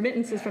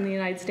remittances from the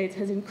United States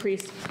has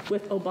increased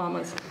with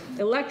Obama's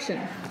election.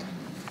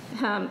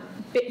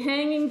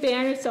 Hanging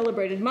banners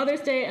celebrated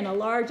Mother's Day, and a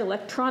large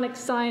electronic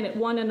sign at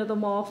one end of the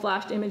mall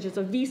flashed images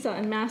of Visa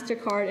and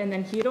MasterCard, and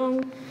then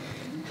Girón,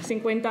 50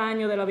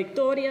 años de la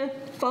Victoria,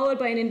 followed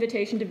by an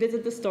invitation to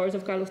visit the stores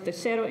of Carlos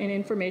III and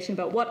information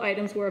about what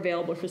items were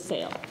available for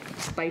sale,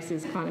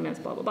 spices, condiments,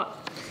 blah, blah, blah.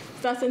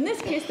 Thus, in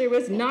this case, there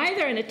was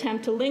neither an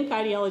attempt to link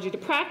ideology to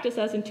practice,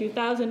 as in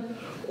 2000,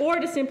 or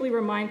to simply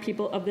remind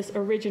people of this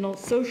original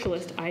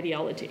socialist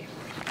ideology.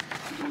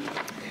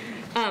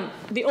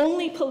 The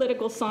only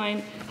political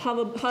sign hung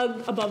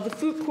above the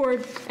food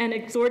court and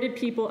exhorted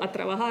people a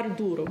trabajar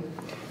duro,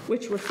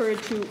 which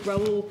referred to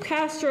Raul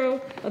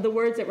Castro, the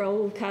words that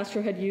Raul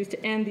Castro had used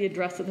to end the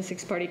address of the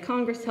Six-Party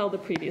Congress held the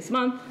previous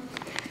month,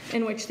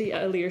 in which the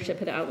leadership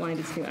had outlined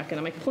its new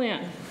economic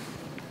plan.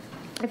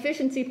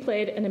 Efficiency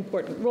played an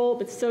important role,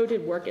 but so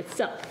did work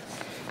itself.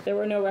 There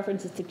were no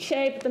references to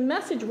Che, but the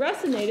message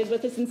resonated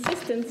with his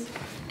insistence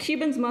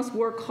Cubans must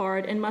work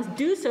hard and must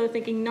do so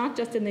thinking not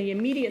just in the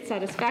immediate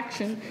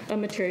satisfaction of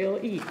material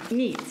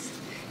needs.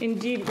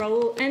 Indeed,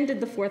 Raul ended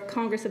the Fourth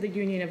Congress of the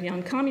Union of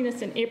Young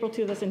Communists in April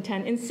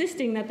 2010,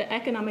 insisting that the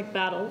economic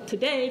battle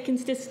today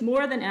consists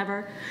more than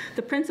ever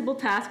the principal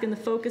task and the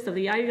focus of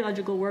the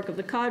ideological work of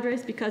the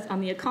cadres, because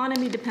on the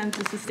economy depends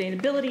the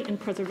sustainability and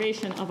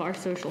preservation of our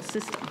social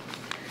system.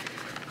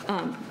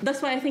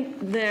 That's why I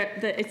think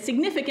that it's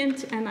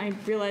significant, and I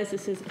realize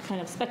this is a kind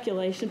of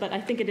speculation, but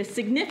I think it is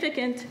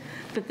significant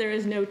that there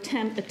is no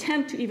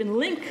attempt to even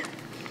link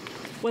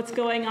what's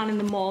going on in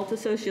the mall to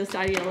socialist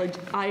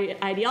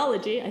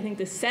ideology. I think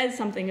this says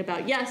something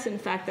about, yes, in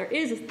fact, there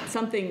is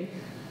something,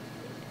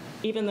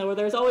 even though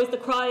there's always the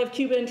cry of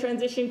Cuba in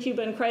transition,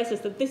 Cuba in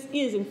crisis, that this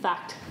is, in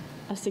fact,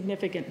 a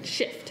significant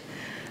shift.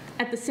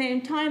 At the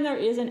same time, there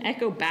is an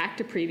echo back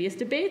to previous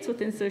debates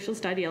within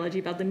socialist ideology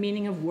about the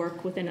meaning of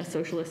work within a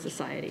socialist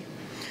society.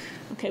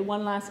 Okay,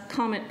 one last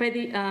comment.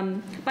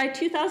 By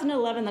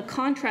 2011, the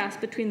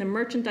contrast between the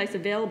merchandise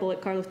available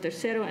at Carlos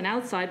III and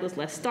outside was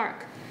less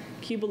stark.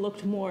 Cuba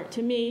looked more,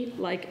 to me,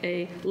 like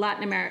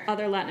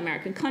other Latin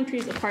American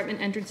countries.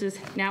 Apartment entrances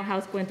now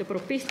house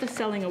cuentapropistas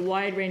selling a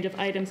wide range of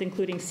items,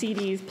 including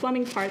CDs,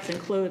 plumbing parts, and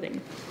clothing.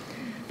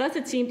 Thus,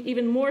 it seemed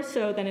even more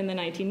so than in the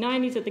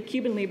 1990s that the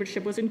Cuban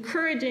leadership was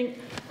encouraging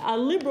a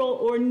liberal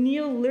or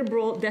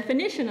neoliberal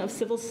definition of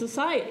civil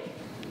society,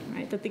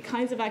 right? That the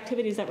kinds of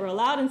activities that were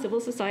allowed in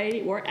civil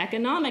society were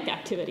economic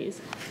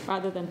activities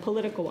rather than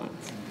political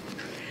ones.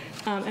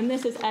 And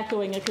this is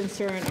echoing a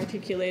concern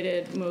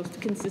articulated most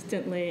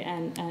consistently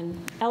and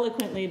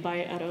eloquently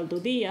by Aroldo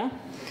Díaz,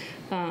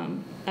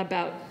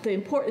 about the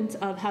importance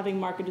of having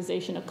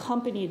marketization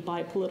accompanied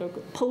by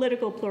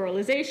political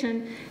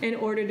pluralization in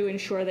order to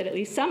ensure that at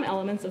least some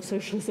elements of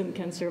socialism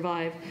can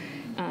survive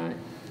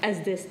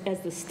as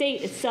the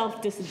state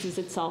itself distances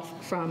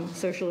itself from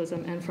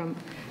socialism and from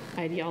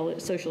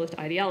socialist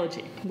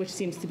ideology, which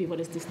seems to be what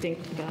is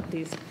distinct about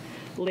these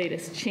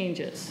latest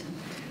changes.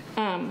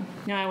 Now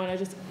I want to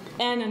just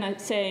end and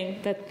saying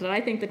that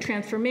I think the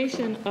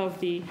transformation of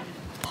the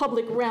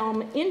public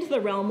realm into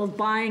the realm of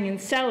buying and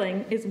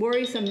selling is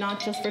worrisome not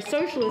just for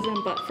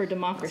socialism but for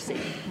democracy,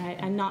 right?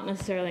 And not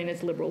necessarily in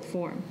its liberal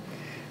form.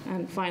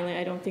 And finally,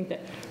 I don't think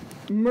that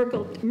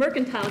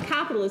mercantile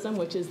capitalism,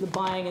 which is the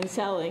buying and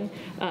selling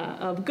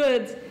of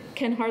goods,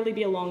 can hardly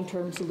be a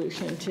long-term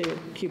solution to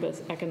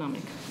Cuba's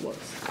economic woes.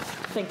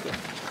 Thank you.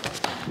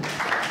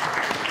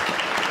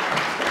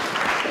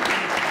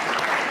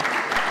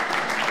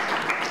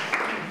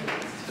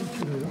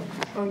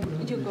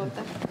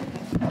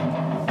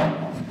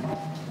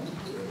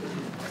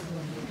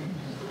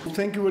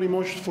 thank you very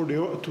much to the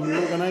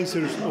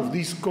organizers of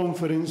this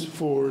conference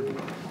for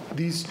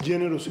this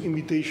generous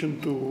invitation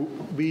to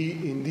be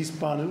in this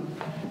panel.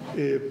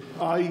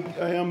 I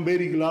am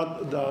very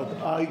glad that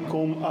I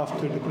come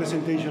after the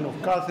presentation of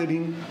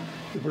Catherine,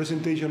 the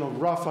presentation of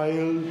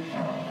Rafael,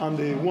 and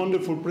the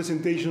wonderful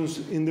presentations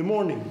in the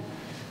morning.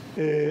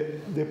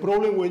 The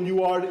problem when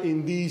you are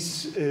in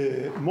this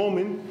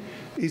moment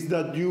is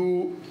that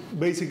you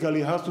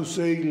basically have to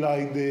say,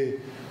 like the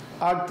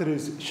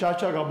actress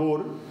Chacha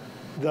Gabor,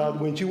 that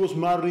when she was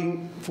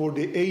marrying for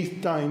the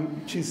 8th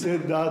time, she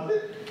said that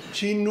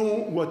she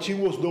knew what she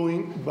was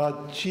doing,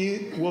 but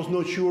she was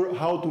not sure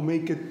how to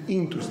make it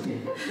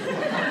interesting.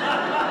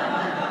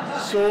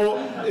 So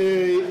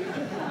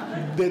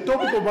the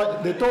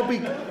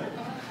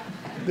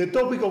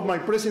topic of my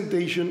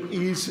presentation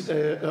is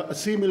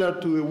similar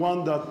to the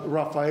one that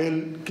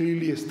Rafael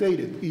clearly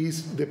stated,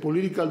 is the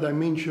political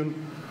dimension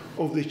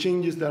of the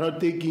changes that are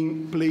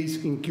taking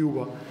place in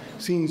Cuba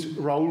since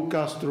Raúl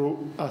Castro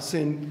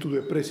ascended to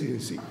the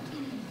presidency.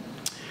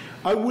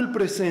 I will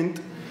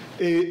present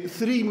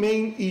 3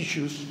 main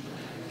issues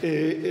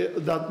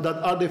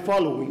that are the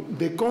following.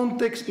 The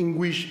context in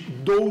which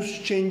those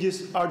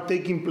changes are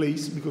taking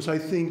place, because I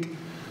think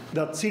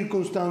that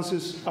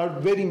circumstances are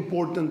very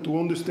important to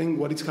understand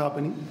what is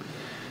happening.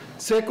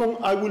 Second,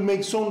 I will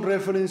make some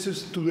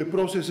references to the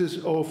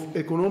processes of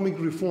economic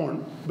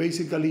reform,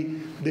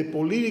 basically the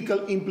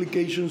political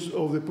implications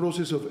of the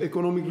process of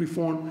economic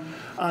reform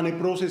and a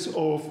process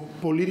of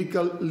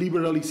political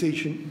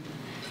liberalization.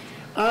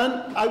 And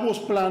I was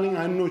planning,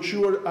 I'm not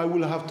sure I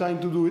will have time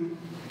to do it,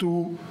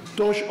 to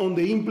touch on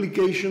the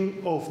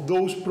implication of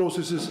those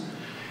processes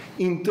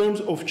in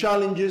terms of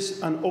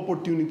challenges and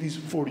opportunities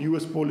for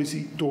US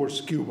policy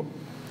towards Cuba.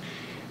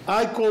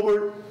 I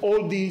covered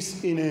all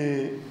this in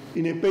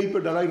a paper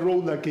that I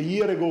wrote like a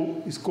year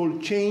ago. It's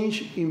called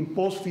Change in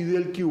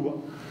Post-Fidel Cuba,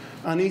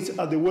 and it's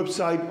at the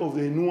website of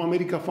the New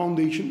America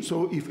Foundation.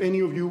 So if any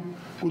of you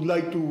would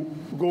like to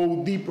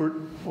go deeper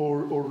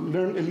or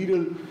learn a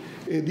little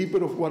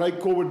deeper of what I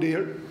covered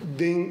there,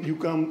 then you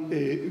can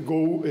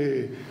go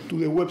to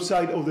the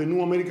website of the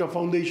New America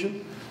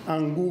Foundation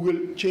and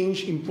Google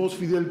Change in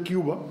Post-Fidel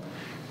Cuba.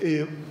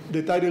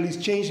 The title is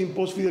Change in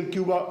Post-Fidel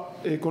Cuba,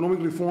 Economic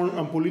Reform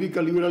and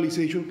Political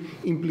Liberalization,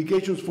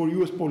 Implications for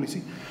US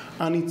Policy,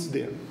 and it's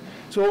there.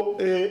 So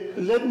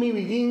let me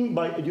begin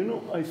by,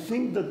 I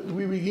think that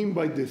we begin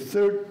by the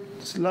 3rd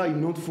slide,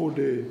 not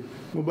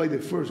by the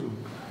first one.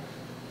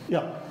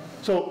 Yeah.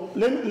 So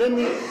let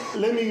me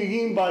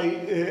begin by,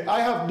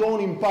 I have done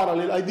in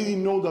parallel, I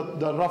didn't know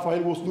that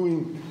Rafael was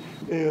doing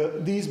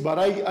this, but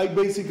I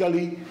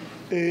basically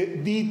I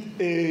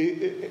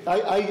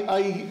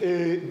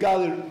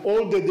gathered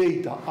all the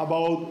data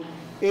about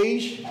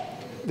age,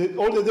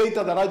 all the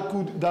data that I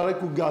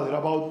could gather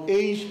about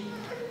age,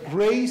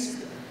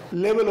 race,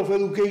 level of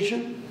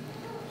education,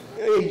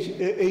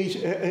 age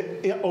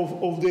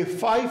of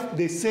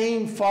the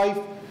same 5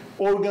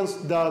 organs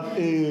that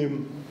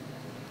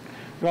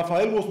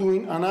Rafael was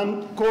doing, and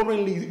I'm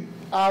currently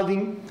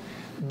adding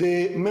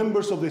the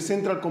members of the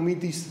central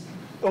committees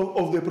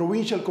of the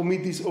provincial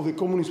committees of the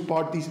communist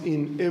parties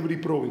in every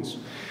province.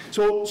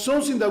 So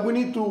something that we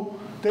need to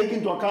take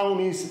into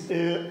account is,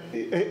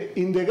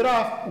 in the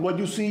graph, what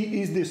you see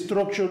is the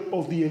structure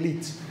of the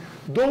elites.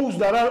 Those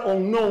that are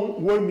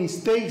unknown were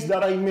mistakes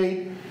that I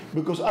made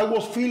because I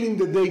was filling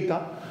the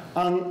data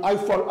and I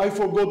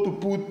forgot to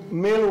put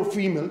male or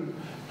female.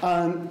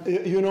 And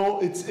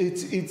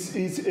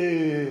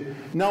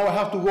now I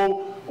have to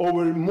go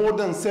over more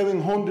than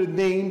 700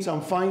 names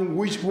and find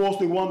which was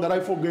the one that I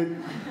forget.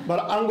 But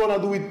I'm going to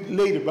do it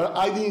later. But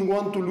I didn't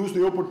want to lose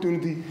the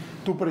opportunity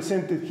to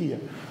present it here.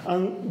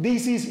 And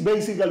this is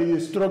basically the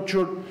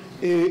structure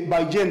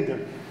by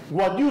gender.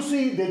 What you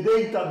see, the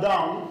data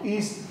down,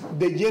 is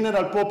the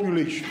general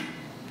population.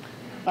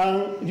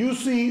 And you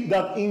see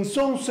that in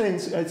some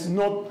sense, it's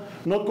not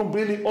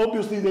completely,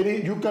 obviously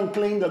you can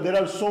claim that there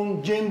are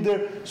some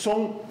gender,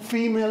 some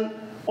female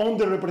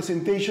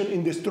underrepresentation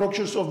in the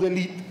structures of the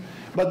elite,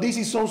 but this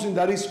is something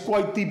that is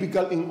quite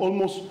typical in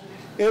almost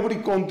every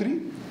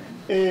country.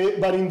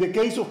 But in the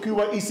case of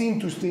Cuba, it's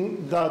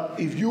interesting that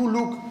if you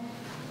look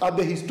at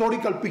the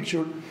historical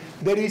picture,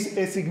 there is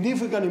a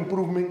significant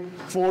improvement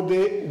for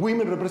the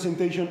women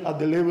representation at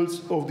the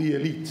levels of the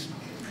elites.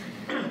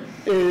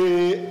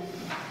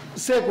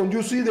 Second,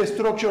 you see the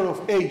structure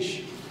of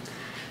age.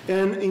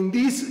 And in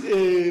this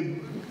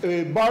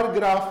bar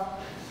graph,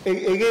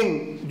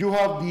 again, you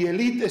have the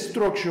elite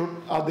structure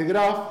at the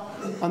graph,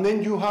 and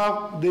then you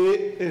have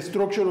the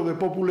structure of the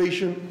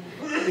population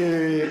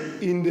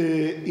in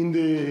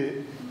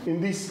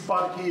this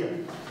part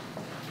here.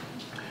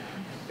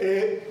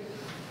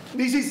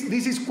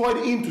 This is quite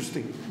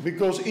interesting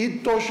because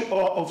it touches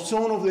of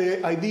some of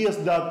the ideas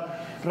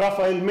that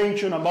Rafael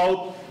mentioned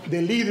about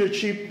the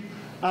leadership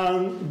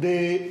and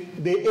the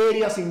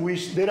areas in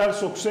which there are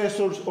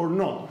successors or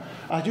not.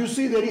 As you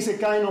see, there is a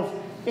kind of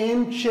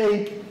M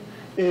shape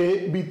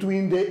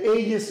between the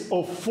ages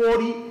of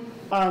 40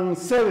 and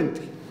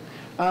 70,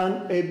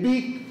 and a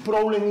big big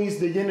problem is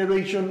the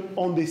generation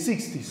on the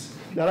 60s.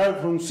 That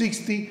are from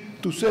 60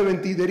 to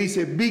 70, there is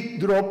a big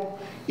drop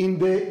in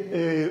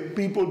the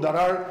people that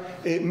are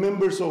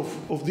members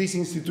of these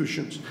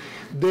institutions.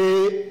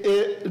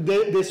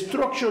 The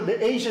structure,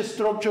 the age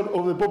structure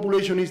of the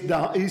population is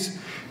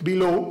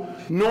below.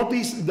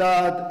 Notice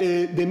that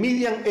the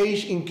median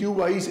age in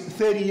Cuba is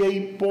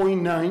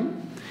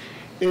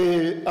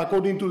 38.9,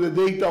 according to the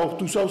data of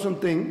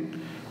 2010.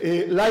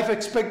 Life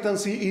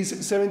expectancy is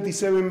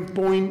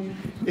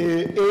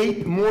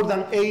 77.8, more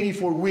than 80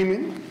 for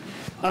women.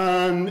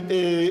 And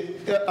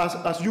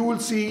as you will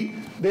see,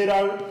 there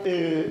are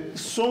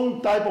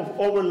some type of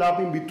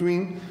overlapping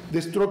between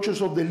the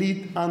structures of the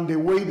elite and the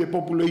way the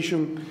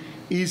population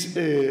is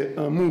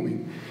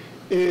moving.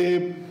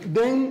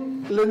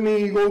 Then let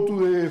me go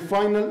to the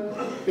final.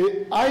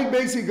 I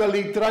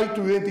basically try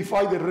to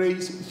identify the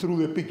race through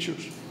the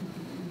pictures.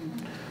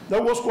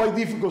 That was quite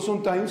difficult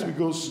sometimes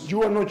because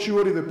you are not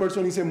sure if the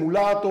person is a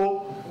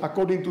mulatto,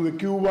 according to the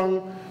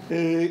Cuban.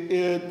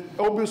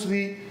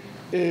 Obviously,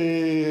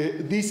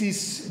 this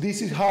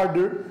is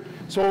harder.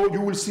 So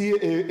you will see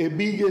a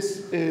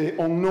biggest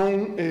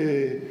unknown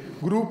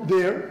group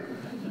there,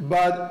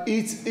 but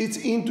it's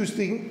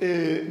interesting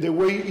the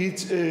way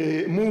it's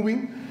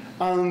moving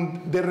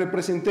and the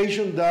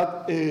representation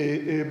that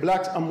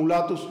blacks and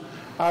mulattoes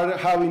are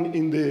having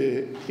in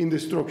the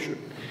structure.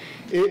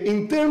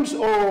 In terms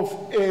of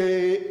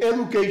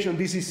education,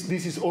 this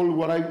is all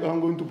what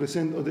I'm going to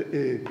present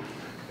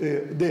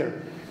there.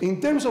 In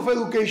terms of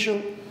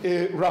education,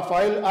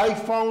 Rafael, I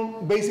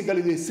found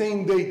basically the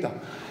same data.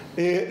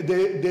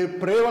 The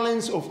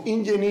prevalence of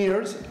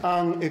engineers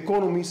and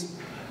economists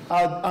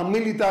and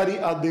military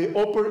at the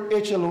upper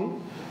echelon.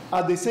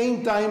 At the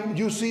same time,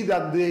 you see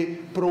that the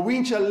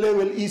provincial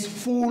level is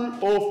full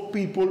of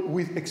people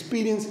with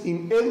experience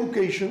in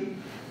education,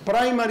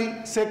 primary,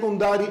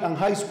 secondary, and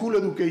high school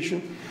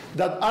education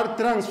that are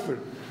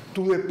transferred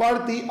to the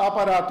party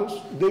apparatus.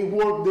 They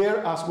work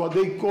there as what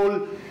they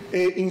call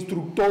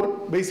instructor,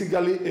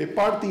 basically a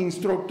party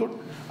instructor,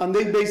 and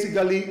they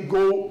basically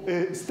go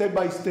step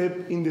by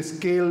step in the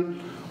scale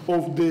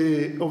of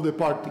the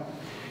party.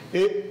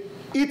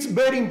 It's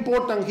very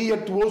important here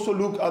to also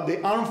look at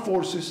the armed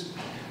forces,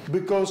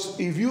 because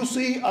if you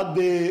see at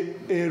the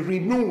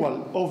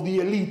renewal of the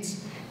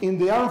elites in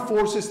the armed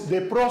forces,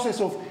 the process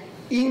of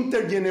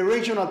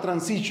intergenerational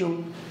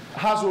transition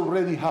has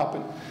already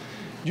happened.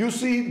 You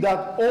see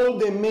that all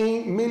the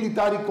main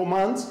military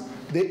commands,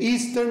 the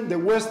Eastern, the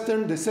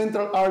Western, the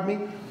Central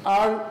Army,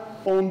 are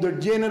under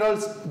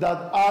generals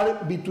that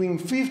are between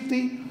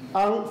 50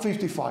 and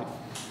 55.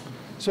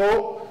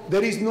 So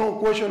there is no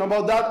question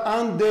about that.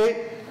 And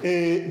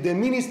the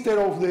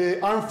Minister of the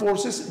Armed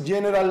Forces,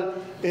 General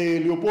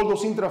Leopoldo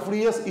Sintra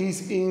Frias,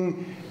 is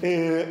in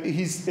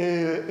his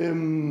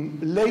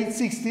late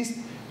 60s,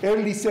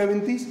 early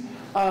 70s.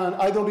 And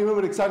I don't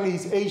remember exactly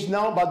his age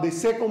now, but the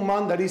second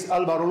man, that is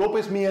Alvaro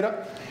López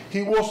Miera,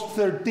 he was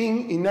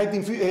 14 in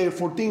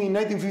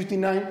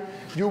 1959.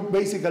 You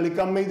basically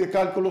can make the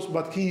calculus,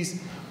 but he's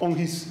on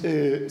his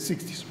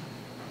 60s.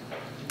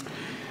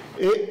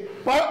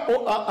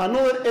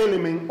 Another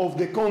element of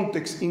the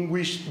context in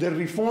which the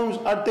reforms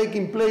are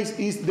taking place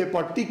is the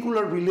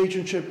particular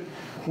relationship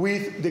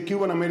with the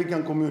Cuban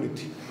American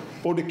community,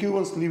 or the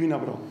Cubans living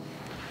abroad.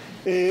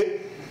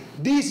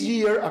 This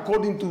year,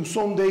 according to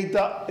some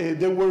data,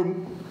 there were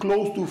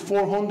close to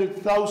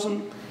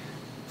 400,000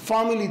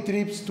 family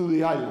trips to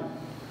the island.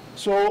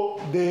 So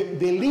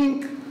the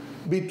link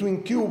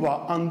between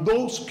Cuba and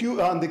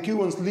the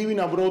Cubans living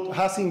abroad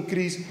has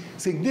increased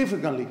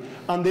significantly,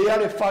 and they are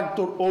a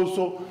factor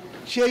also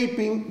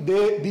shaping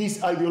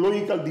this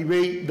ideological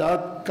debate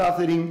that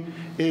Catherine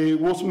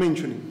was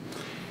mentioning.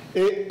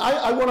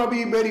 I want to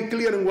be very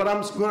clear in what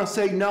I'm going to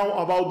say now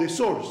about the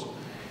source.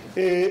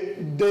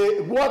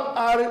 What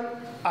are,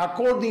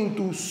 according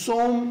to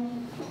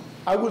some,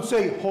 I would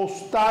say,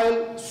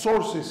 hostile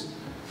sources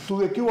to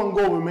the Cuban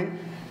government,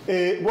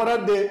 what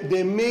are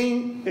the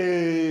main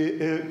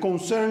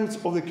concerns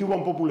of the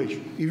Cuban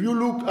population? If you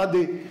look at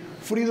the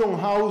Freedom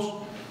House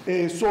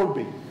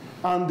survey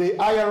and the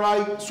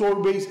IRI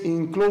surveys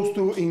in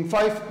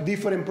 5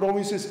 different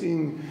provinces,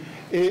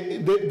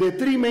 the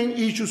 3 main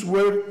issues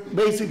were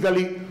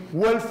basically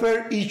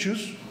welfare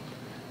issues.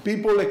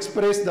 People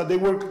expressed that they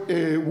were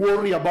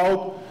worried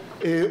about,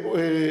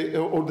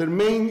 or their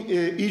main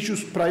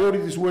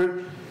priorities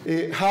were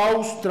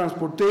house,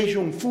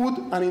 transportation, food,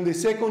 and in the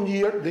second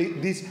year,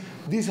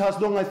 this has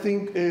done, I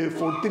think,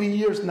 for 3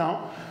 years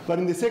now, but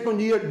in the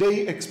second year,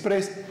 they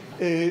expressed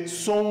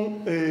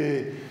some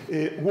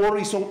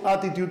worrisome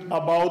attitude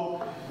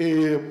about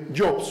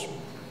jobs.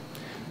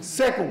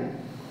 Second,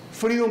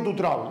 freedom to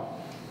travel.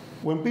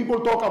 When people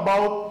talk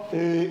about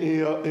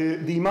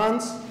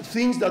demands,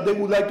 things that they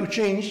would like to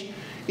change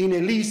in a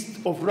list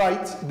of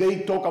rights,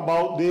 they talk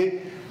about the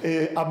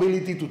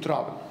ability to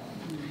travel.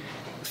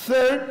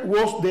 Third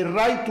was the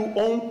right to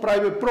own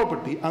private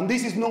property. And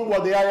this is not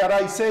what the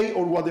IRI say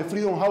or what the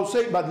Freedom House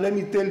say, but let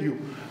me tell you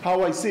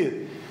how I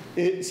see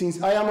it.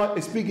 Since I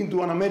am speaking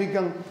to an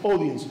American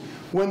audience,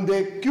 When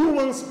the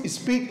Cubans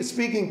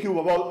speak in Cuba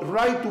about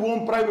right to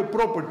own private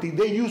property,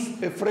 they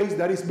use a phrase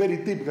that is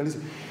very typical. It's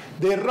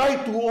the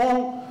right to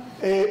own,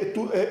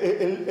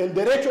 el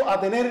derecho a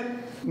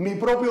tener mi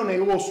propio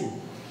negocio.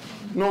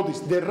 Notice,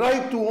 the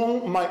right to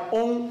own my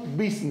own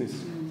business.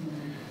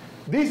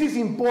 This is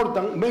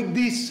important, make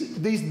this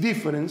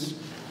difference,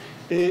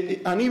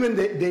 and even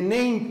the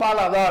name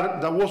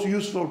paladar that was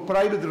used for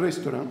private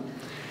restaurant,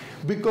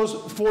 because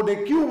for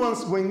the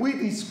Cubans, when we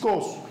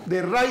discuss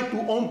the right to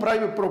own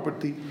private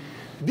property,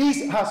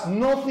 this has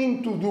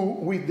nothing to do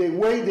with the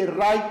way the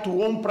right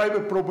to own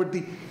private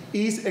property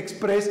is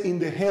expressed in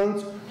the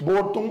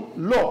Helms-Burton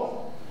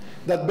law.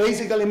 That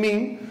basically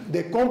means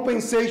the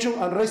compensation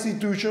and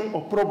restitution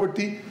of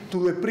property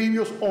to the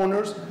previous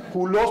owners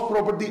who lost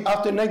property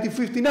after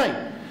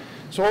 1959.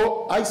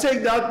 So I say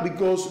that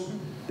because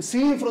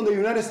seen from the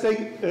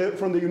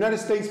United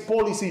States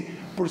policy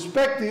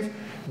perspective,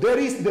 there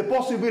is the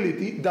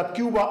possibility that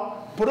Cuba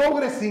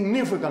progress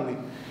significantly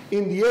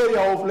in the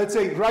area of, let's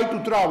say, right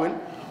to travel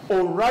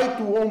or right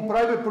to own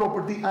private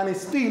property, and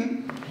still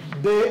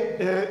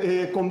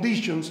the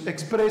conditions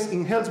expressed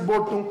in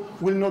Helms-Burton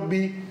will not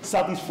be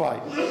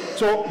satisfied.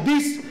 So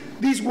these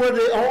were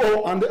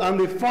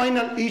the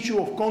final issue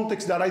of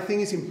context that I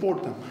think is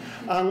important.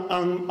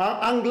 And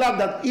I'm glad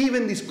that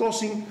even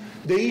discussing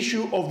the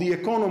issue of the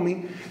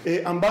economy,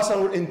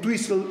 Ambassador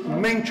Entwistle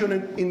mentioned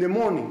it in the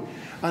morning,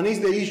 and it's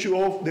the issue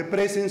of the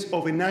presence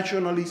of a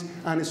nationalist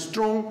and a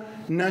strong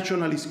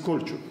nationalist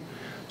culture.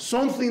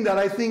 Something that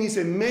I think is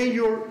a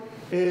major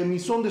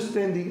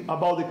misunderstanding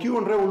about the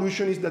Cuban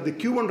Revolution is that the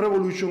Cuban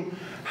Revolution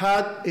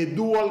had a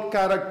dual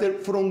character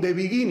from the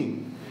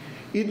beginning.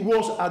 It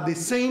was at the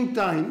same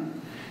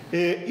time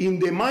in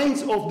the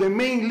minds of the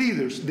main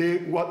leaders,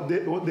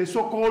 the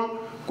so-called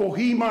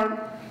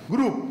Cojimar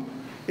group.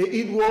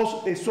 It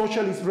was a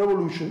socialist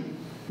revolution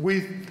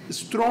with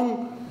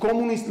strong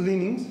communist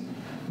leanings,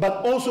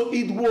 but also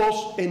it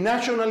was a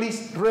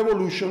nationalist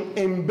revolution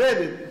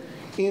embedded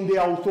in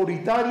the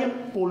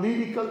authoritarian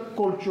political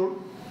culture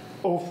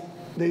of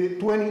the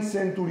 20th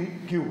century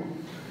Cuba.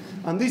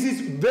 And this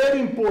is very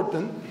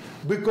important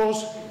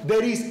because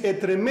there is a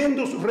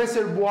tremendous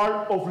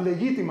reservoir of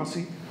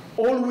legitimacy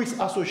always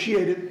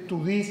associated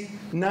to this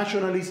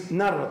nationalist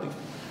narrative.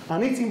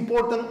 And it's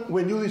important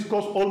when you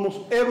discuss almost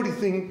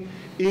everything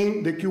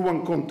in the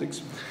Cuban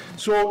context.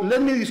 So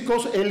let me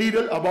discuss a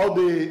little about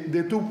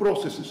the two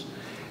processes.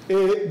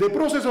 The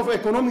process of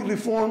economic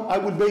reform, I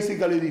would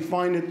basically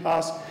define it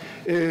as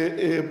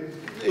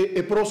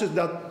a process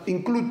that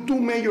includes two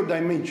major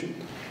dimensions.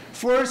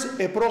 First,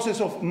 a process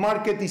of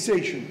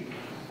marketization,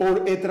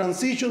 or a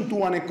transition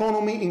to an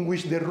economy in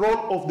which the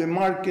role of the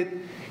market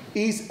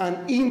is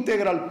an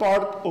integral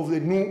part of the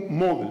new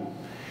model.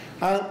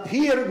 And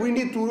here we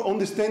need to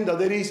understand that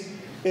there is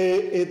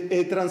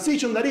a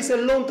transition that is a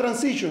long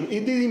transition.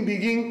 It didn't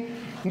begin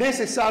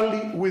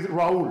necessarily with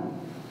Raúl.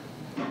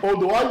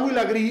 Although I will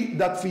agree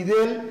that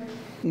Fidel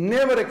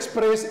never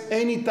expressed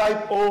any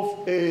type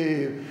of,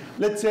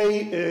 let's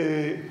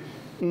say,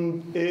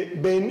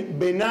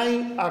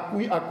 benign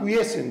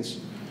acquiescence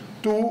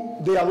to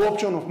the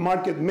adoption of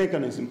market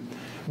mechanism.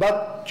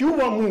 But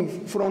Cuba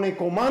moved from a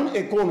command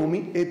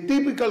economy, a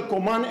typical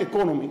command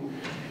economy,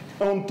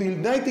 until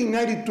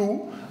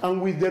 1992,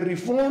 and with the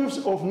reforms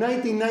of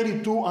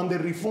 1992 and the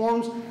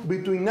reforms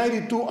between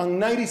 92 and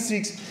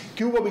 96,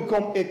 Cuba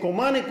became a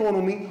command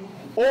economy,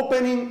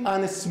 opening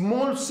a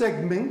small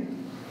segment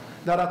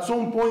that at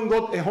some point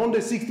got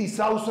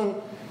 160,000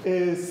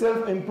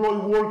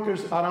 self-employed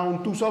workers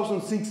around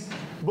 2006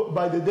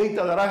 by the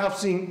data that I have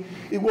seen.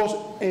 It was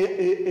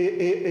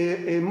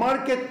a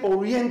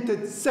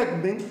market-oriented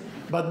segment,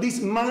 but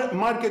this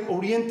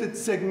market-oriented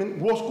segment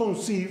was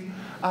conceived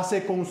as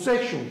a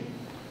concession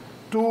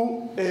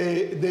to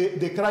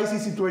the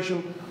crisis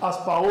situation, as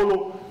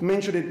Paolo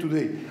mentioned it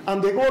today.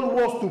 And the goal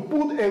was to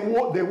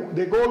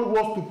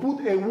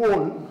put a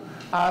wall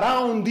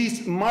around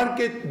this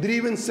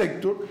market-driven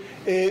sector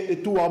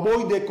to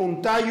avoid the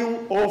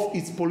contagion of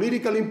its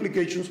political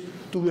implications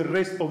to the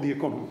rest of the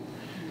economy.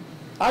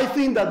 I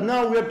think that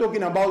now we are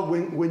talking about,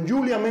 when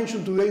Julia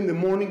mentioned today in the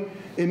morning,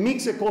 a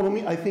mixed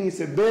economy, I think it's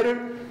a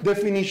better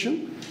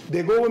definition.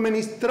 The government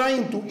is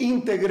trying to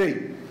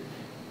integrate,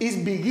 is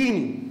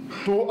beginning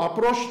to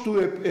approach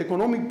to the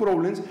economic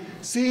problems,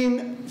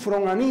 seen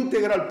from an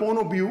integral point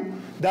of view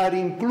that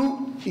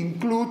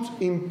includes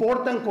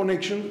important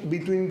connections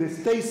between the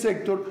state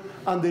sector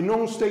and the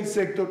non-state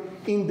sector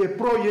in the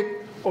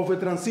project of a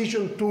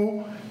transition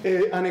to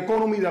an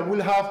economy that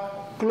will have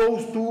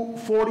close to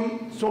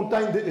 40,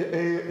 sometimes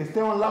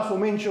Esteban Lasso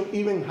mentioned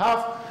even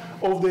half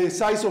of the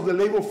size of the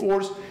labor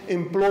force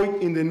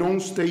employed in the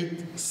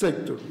non-state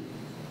sector.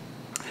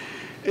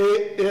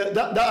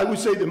 That I would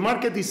say the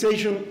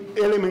marketization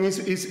element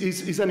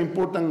is an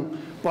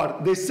important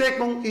part. The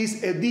second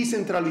is a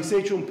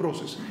decentralization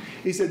process.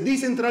 It's a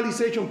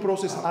decentralization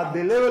process at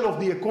the level of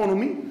the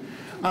economy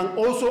and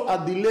also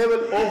at the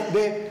level of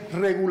the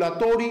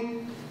regulatory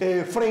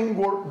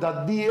framework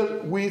that deal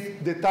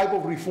with the type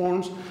of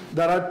reforms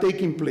that are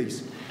taking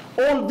place.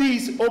 All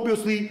this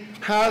obviously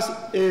has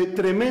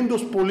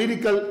tremendous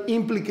political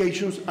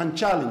implications and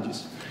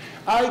challenges.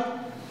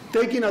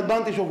 Taking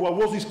advantage of what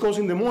was discussed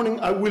in the morning,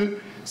 I will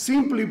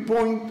simply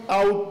point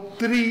out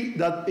three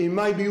that, in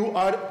my view,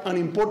 are an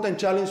important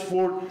challenge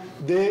for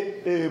the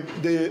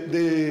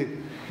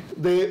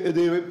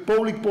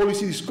public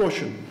policy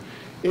discussion.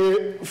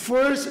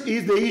 First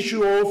is the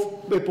issue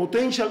of the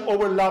potential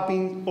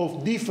overlapping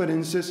of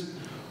differences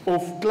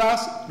of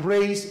class,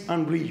 race,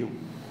 and region.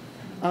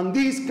 And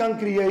this can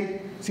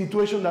create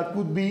situations that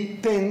could be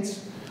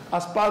tense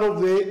as part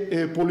of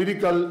the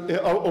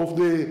of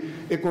the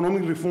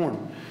economic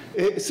reform.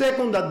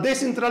 Second, that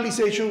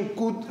decentralization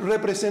could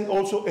represent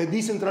also a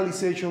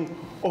decentralization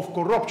of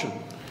corruption.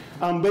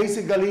 And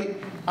basically,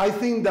 I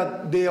think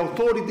that the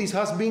authorities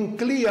has been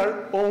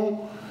clear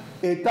on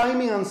a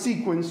timing and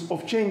sequence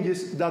of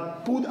changes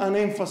that put an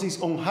emphasis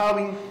on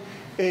having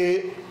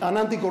an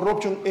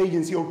anti-corruption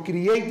agency or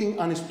creating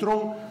a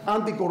strong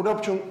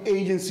anti-corruption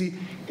agency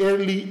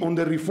early on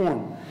the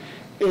reform.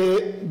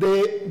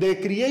 The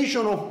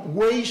creation of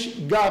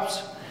wage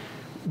gaps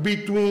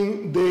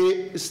between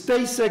the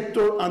state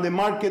sector and the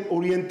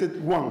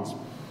market-oriented ones.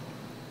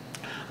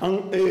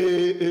 And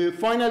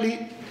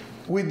finally,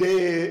 with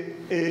the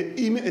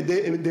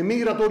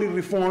migratory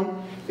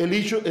reform,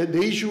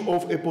 the issue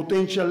of a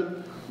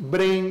potential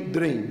brain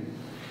drain.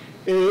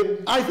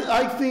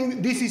 I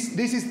think this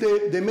is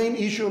the main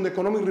issue on the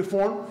economic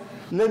reform.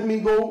 Let me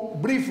go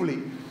briefly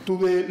to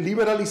the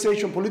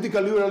liberalization,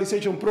 political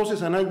liberalization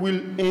process, and I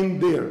will end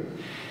there.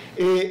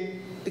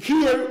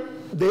 Here,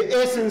 the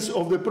essence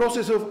of the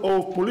process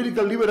of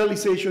political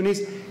liberalization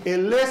is a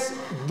less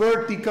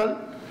vertical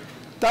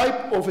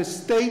type of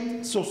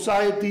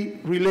state-society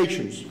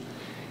relations.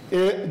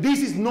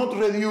 This is not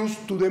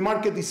reduced to the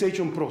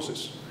marketization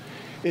process.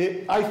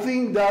 I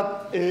think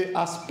that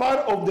as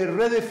part of the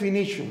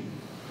redefinition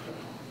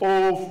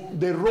of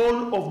the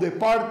role of the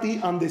party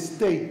and the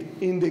state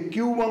in the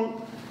Cuban,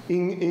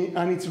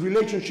 and its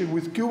relationship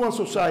with Cuban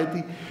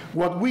society,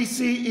 what we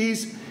see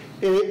is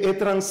a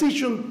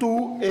transition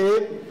to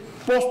a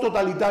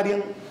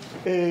post-totalitarian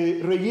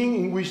regime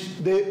in which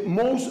the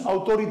most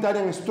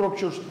authoritarian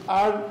structures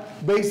are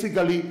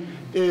basically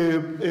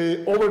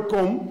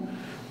overcome,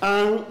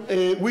 and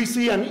we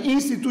see an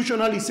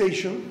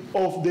institutionalization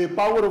of the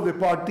power of the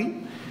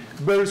party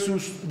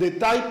versus the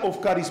type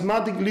of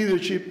charismatic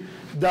leadership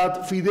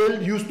that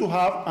Fidel used to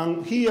have.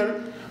 And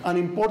here, an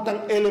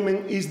important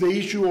element is the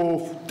issue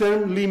of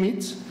term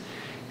limits.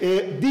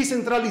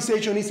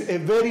 Decentralization is a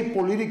very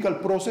political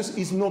process.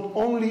 It's not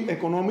only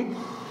economic.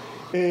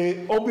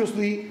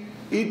 Obviously,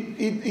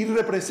 it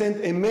represents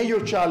a major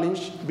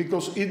challenge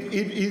because it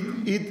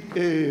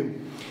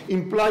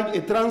implied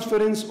a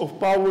transference of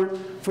power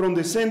from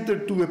the center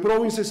to the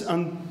provinces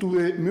and to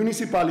the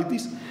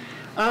municipalities.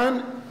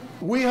 And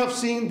we have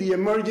seen the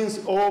emergence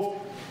of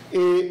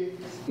a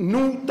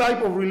new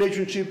type of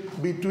relationship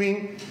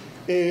between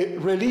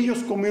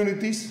religious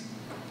communities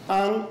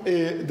and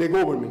the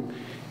government.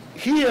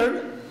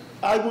 Here,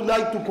 I would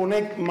like to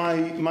connect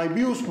my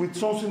views with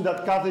something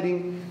that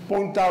Catherine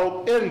pointed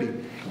out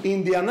early.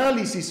 In the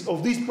analysis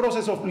of this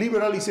process of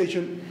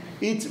liberalization,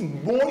 it's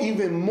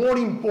even more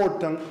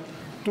important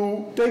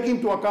to take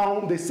into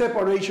account the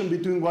separation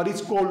between what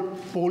is called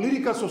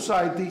political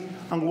society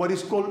and what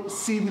is called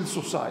civil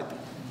society.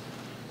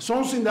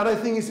 Something that I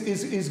think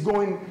is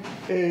going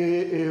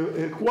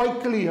quite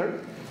clear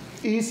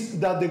is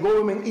that the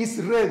government is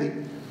ready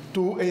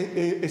to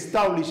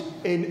establish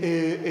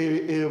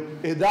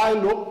a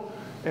dialogue.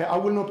 I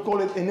will not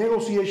call it a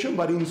negotiation,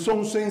 but in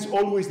some sense,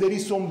 always there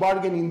is some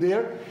bargaining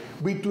there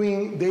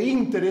between the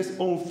interests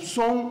of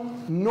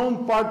some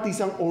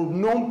non-partisan or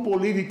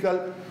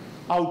non-political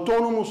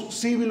autonomous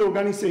civil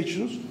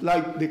organizations,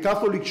 like the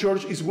Catholic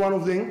Church is one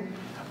of them,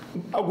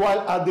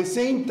 while at the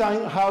same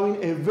time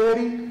having a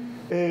very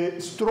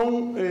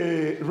strong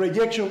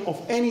rejection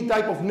of any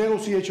type of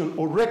negotiation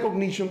or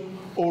recognition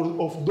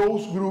of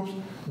those groups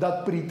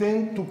that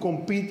pretend to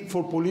compete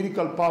for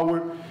political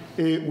power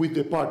with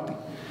the party.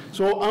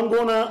 So I'm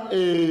gonna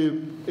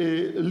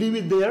leave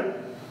it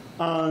there,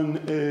 and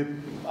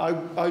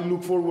I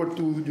look forward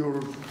to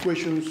your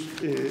questions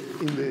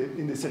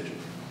in the session.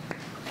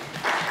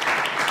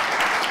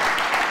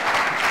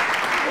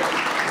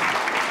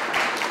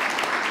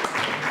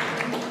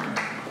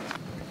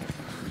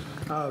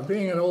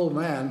 Being an old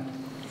man,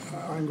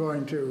 I'm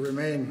going to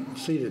remain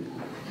seated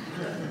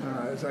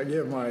as I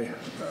give my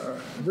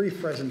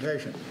brief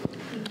presentation.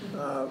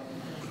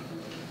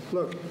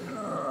 Look,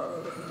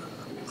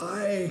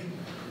 I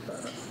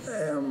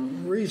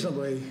am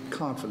reasonably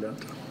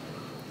confident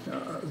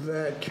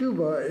that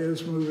Cuba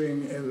is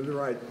moving in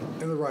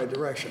the right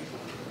direction.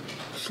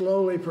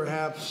 Slowly,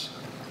 perhaps,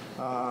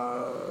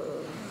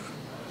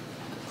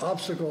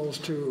 obstacles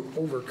to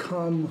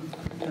overcome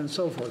and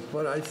so forth.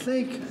 But I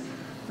think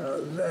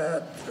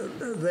that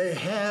they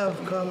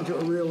have come to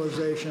a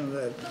realization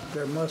that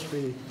there must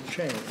be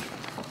change,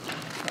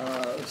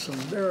 some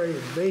very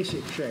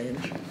basic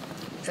change,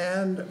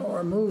 and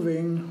are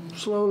moving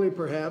slowly,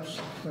 perhaps,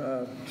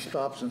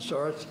 stops and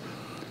starts,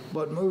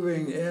 but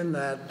moving in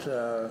that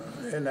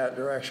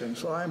direction.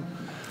 So I'm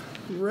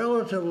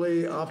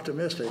relatively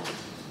optimistic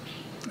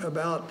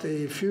about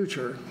the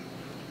future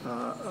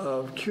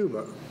of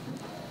Cuba.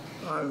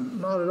 I'm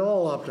not at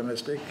all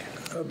optimistic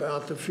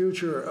about the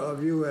future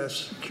of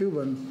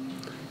U.S.-Cuban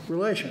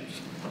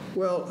relations.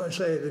 Well, I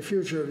say the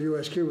future of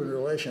U.S.-Cuban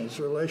relations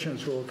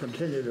will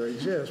continue to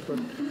exist, but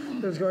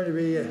there's going to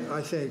be,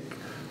 I think,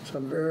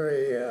 some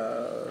very,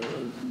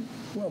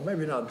 well,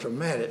 maybe not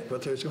dramatic,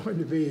 but there's going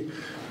to be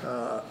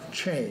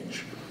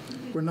change.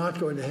 We're not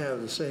going to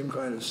have the same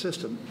kind of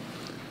system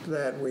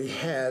that we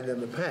had in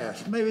the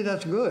past. Maybe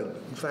that's good.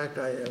 In fact,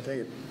 I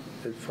think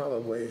it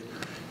probably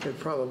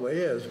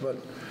is, but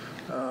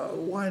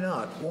why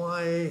not?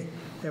 Why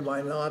am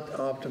I not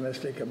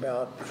optimistic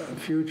about the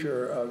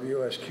future of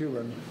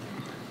U.S.-Cuban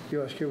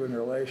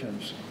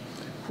relations?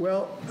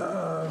 Well,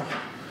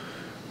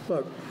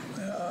 look,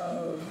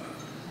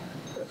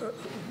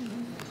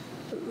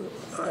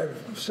 I've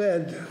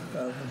said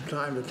from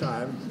time to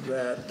time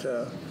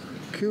that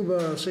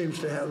Cuba seems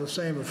to have the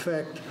same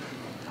effect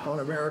on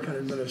American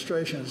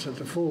administrations that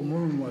the full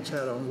moon once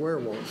had on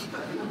werewolves.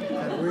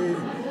 And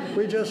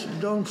we just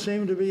don't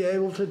seem to be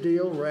able to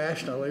deal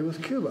rationally with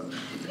Cuba.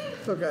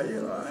 Look,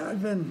 I've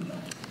been,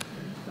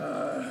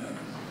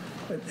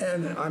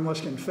 and I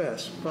must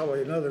confess,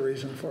 probably another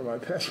reason for my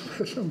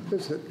pessimism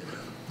is that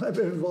I've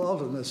been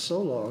involved in this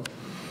so long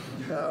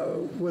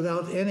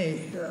without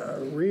any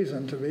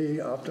reason to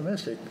be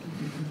optimistic.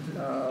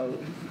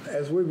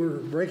 As we were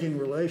breaking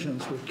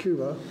relations with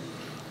Cuba,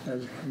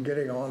 as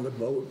getting on the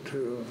boat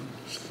to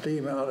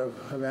steam out of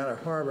Havana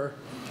Harbor,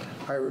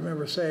 I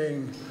remember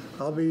saying,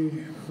 I'll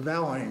be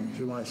vowing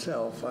to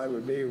myself I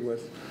would be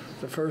with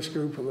the first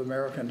group of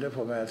American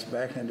diplomats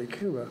back into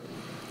Cuba.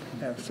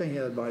 And thinking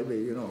it might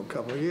be, a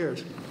couple of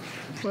years.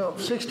 Well,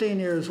 16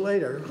 years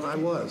later, I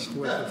was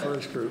with the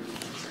first group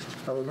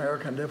of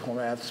American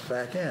diplomats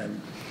back in.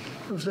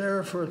 I was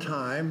there for a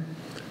time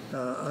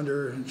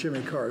under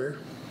Jimmy Carter.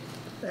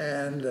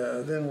 And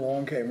then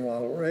along came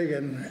Ronald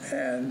Reagan,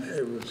 and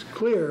it was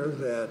clear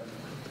that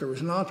there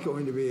was not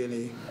going to be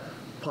any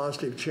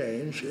positive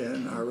change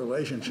in our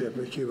relationship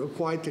with Cuba,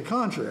 quite the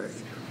contrary.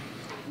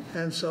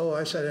 And so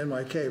I sent in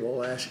my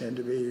cable asking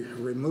to be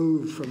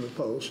removed from the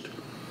post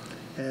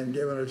and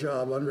given a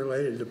job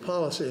unrelated to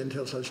policy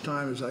until such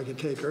time as I could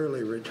take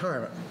early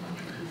retirement.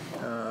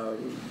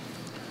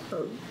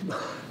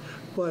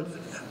 But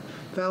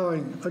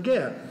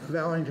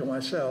vowing to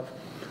myself,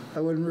 I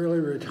wouldn't really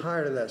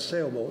retire to that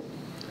sailboat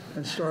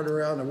and start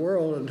around the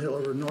world until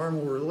there were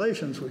normal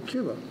relations with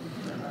Cuba.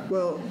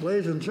 Well,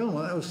 ladies and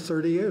gentlemen, that was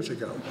 30 years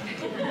ago.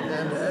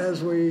 And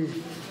as we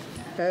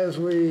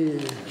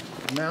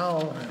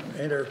now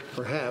enter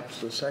perhaps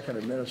the second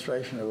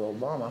administration of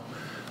Obama,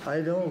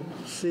 I don't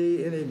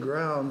see any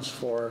grounds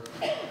for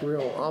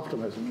real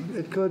optimism.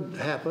 It could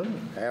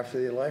happen after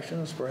the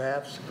elections,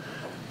 perhaps,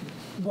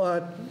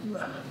 but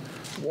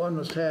one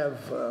must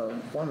have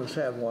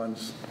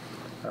one's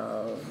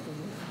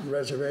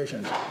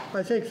reservations.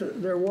 I think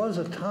that there was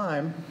a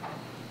time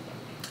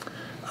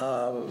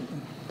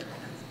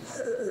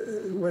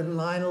when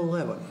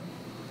 9/11,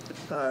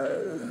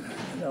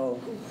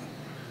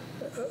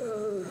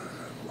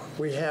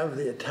 we have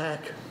the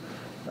attack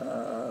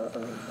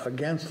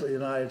against the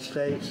United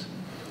States.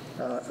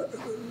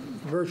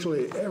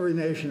 Virtually every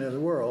nation in the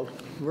world,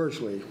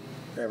 virtually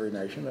every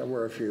nation, there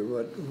were a few,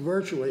 but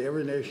virtually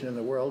every nation in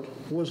the world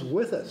was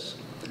with us.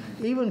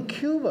 Even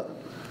Cuba.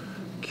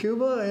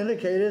 Cuba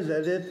indicated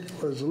that it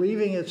was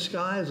leaving its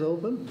skies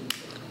open.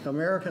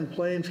 American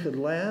planes could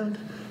land.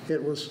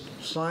 It was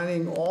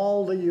signing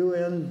all the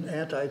UN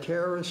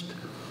anti-terrorist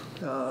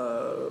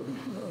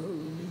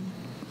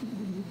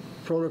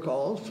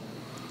protocols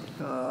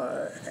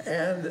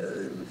and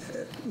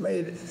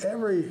made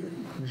every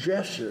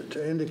gesture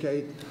to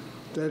indicate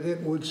that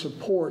it would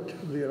support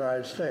the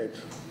United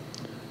States.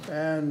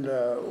 And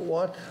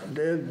what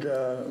did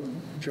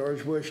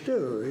George Bush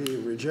do? He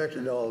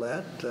rejected all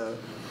that.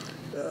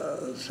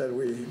 Said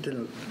we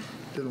didn't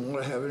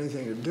want to have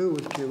anything to do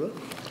with Cuba,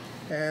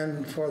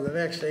 and for the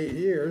next 8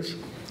 years,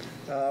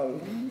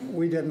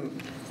 we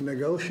didn't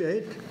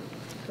negotiate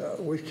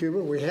with Cuba.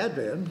 We had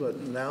been,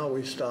 but now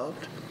we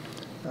stopped.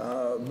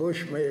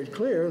 Bush made it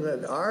clear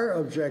that our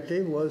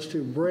objective was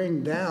to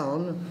bring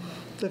down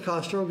the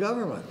Castro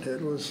government.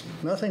 It was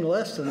nothing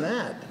less than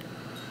that.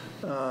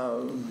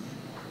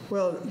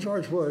 Well,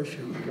 George Bush,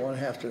 one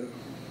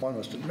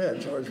must admit,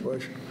 George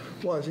Bush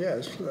was,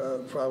 yes,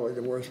 probably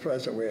the worst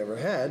president we ever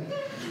had.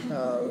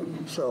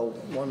 So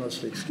one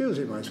must excuse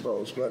him, I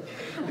suppose. But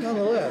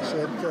nonetheless,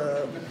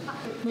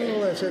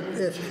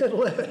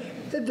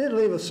 it did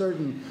leave a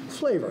certain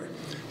flavor,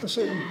 a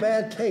certain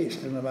bad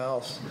taste in the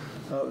mouths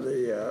of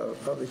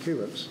the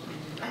Cubans.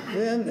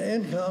 Then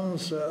in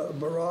comes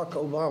Barack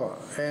Obama,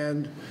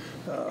 and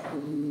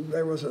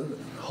there was a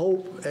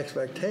hope,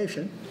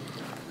 expectation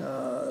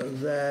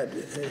that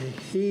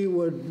he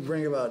would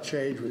bring about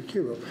change with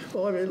Cuba.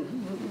 Well,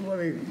 let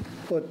me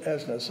put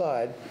as an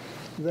aside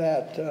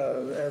that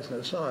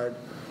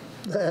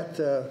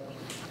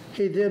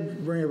he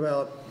did bring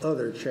about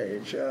other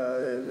change.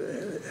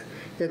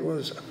 It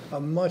was a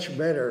much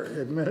better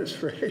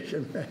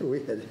administration than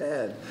we had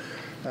had.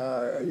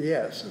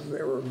 Yes,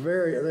 there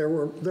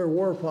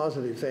were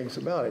positive things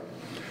about it,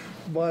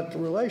 but the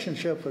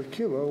relationship with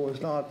Cuba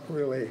was not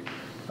really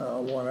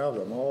one of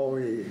them.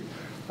 We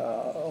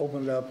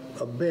opened up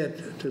a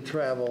bit to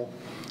travel,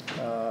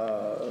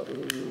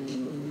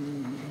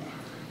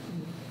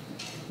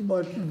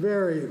 but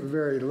very,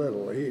 very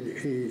little.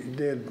 He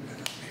did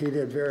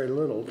very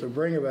little to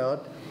bring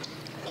about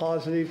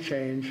positive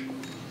change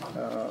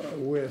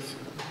with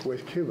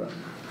Cuba.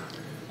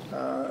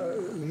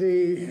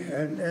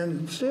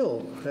 And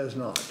still has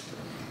not.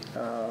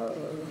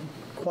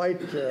 Quite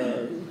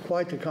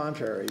the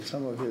contrary.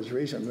 Some of his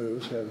recent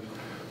moves have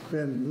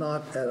been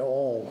not at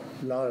all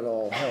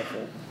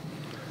helpful.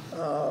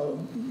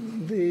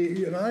 The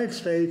United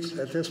States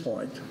at this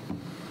point,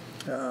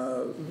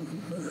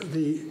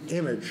 the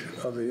image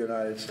of the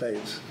United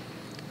States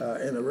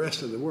in the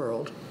rest of the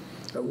world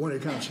when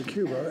it comes to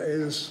Cuba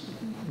is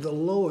the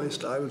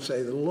lowest, I would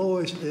say, the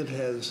lowest it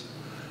has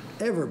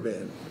ever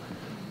been.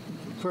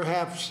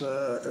 Perhaps,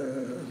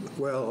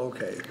 well,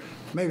 okay,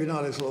 maybe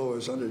not as low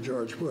as under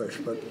George Bush,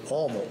 but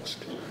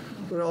almost.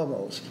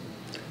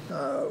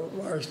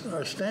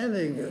 Our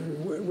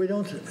standing, we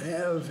don't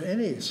have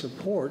any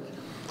support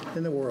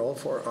in the world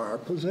for our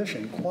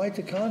position. Quite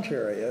the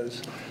contrary,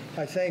 as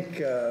I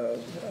think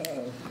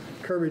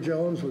Kirby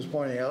Jones was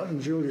pointing out,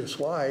 and Julia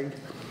Zweig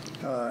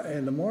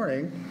in the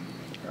morning,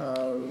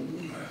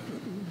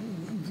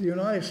 the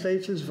United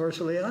States is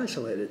virtually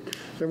isolated.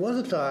 There was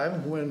a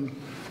time when,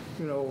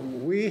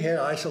 we had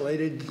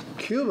isolated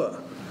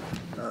Cuba.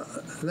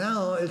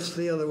 Now it's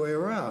the other way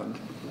around.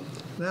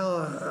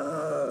 Now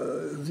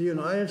the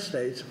United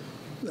States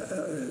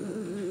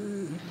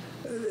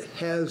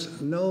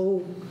has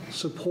no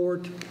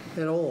support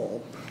at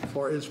all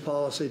for its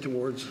policy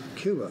towards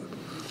Cuba.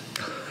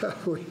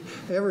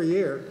 Every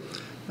year,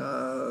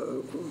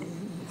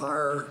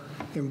 our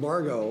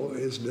embargo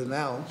is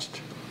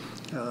denounced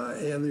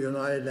in the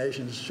United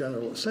Nations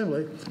General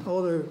Assembly.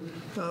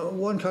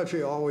 One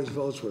country always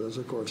votes with us,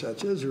 of course,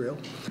 that's Israel.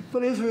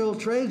 But Israel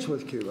trades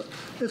with Cuba.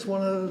 It's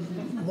one of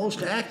the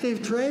most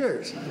active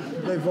traders.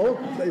 They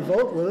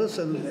vote with us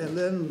and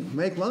then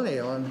make money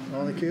on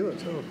the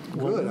Cubans. So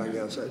good, I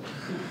guess.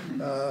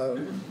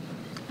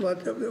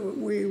 But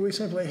we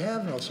simply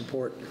have no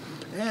support.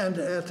 And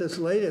at this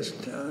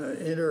latest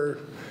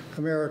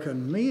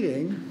inter-American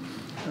meeting,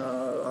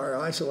 our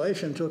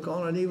isolation took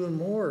on an even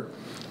more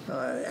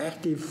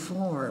active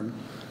form.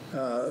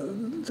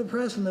 The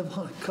president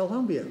of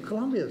Colombia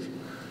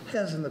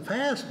has in the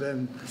past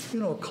been,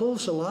 a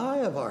close ally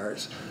of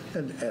ours,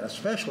 and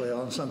especially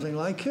on something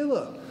like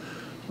Cuba.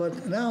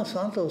 But now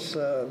Santos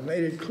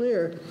made it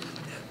clear,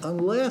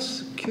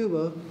 unless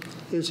Cuba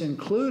is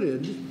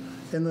included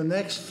in the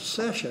next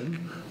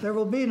session, there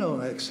will be no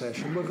next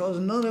session because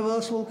none of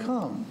us will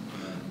come.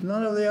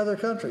 None of the other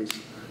countries,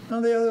 none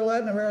of the other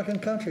Latin American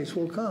countries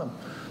will come.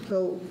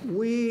 So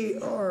we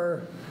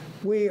are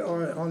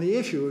on the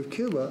issue of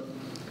Cuba,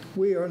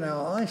 we are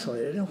now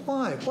isolated. And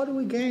why? What do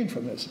we gain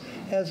from this?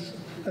 As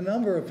a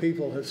number of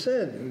people have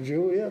said,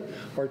 Julia,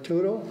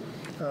 Arturo,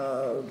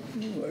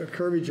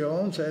 Kirby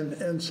Jones,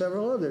 and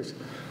several others,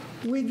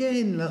 we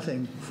gain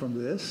nothing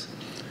from this.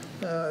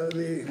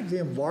 The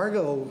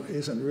embargo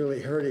isn't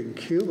really hurting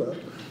Cuba.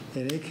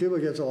 Cuba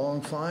gets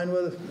along fine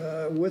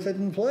with it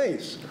in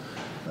place.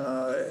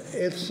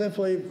 It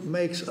simply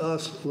makes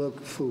us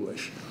look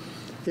foolish.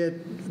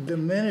 It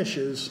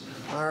diminishes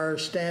our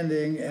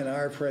standing and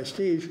our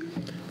prestige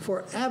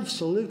for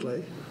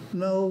absolutely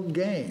no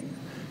gain.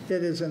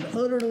 It is an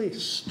utterly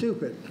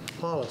stupid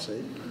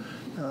policy,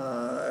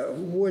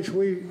 which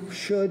we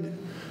should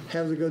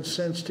have the good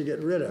sense to get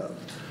rid of.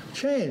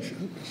 Change.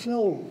 There's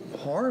no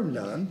harm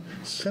done.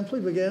 Simply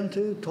begin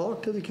to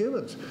talk to the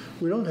Cubans.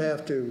 We don't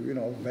have to,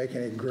 make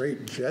any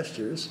great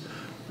gestures,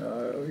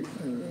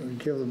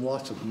 give them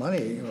lots of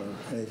money or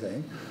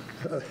anything.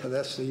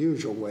 That's the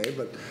usual way,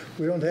 but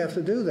we don't have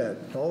to do that.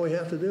 All we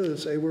have to do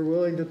is say we're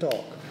willing to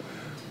talk.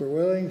 We're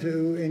willing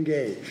to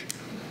engage.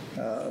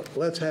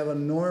 Let's have a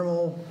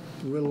normal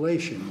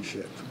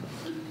relationship.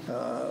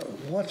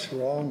 What's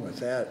wrong with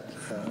that,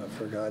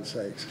 for God's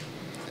sakes?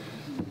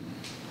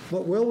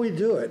 But will we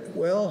do it?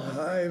 Well,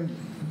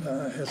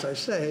 as I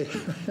say,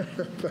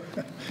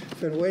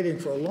 been waiting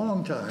for a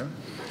long time,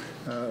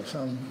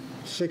 some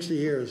 60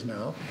 years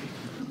now,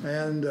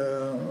 and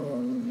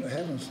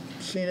haven't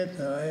seen it.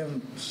 I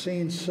haven't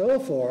seen so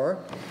far,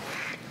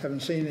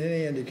 haven't seen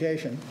any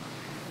indication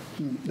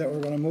that we're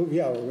going to move.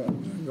 Yeah, we're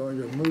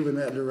going to move in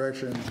that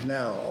direction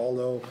now,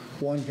 although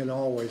one can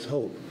always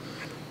hope.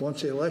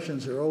 Once the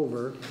elections are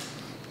over,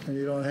 and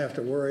you don't have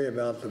to worry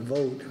about the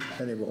vote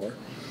anymore,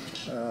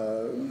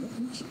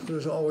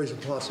 there's always a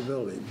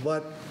possibility.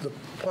 But the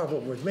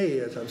problem with me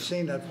is I've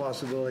seen that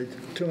possibility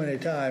too many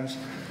times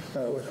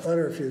with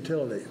utter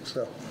futility.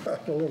 So I'm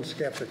a little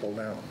skeptical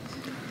now.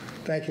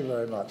 Thank you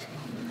very much.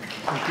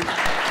 Thank you.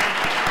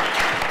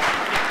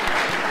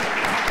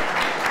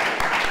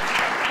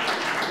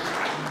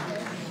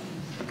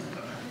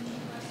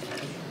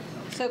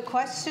 So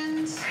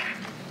questions?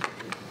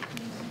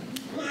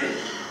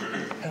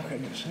 How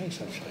can you say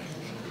such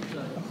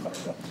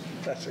things?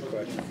 That's a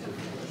question.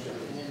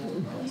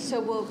 So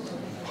we'll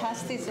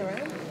pass these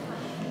around?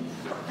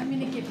 I'm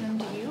going to give them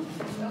to you.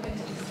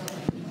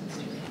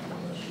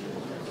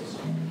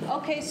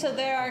 Okay, so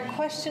there are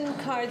question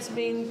cards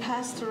being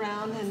passed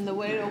around, and the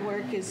way it'll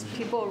work is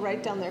people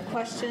write down their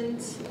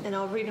questions, and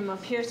I'll read them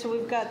up here. So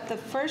we've got the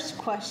first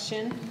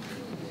question.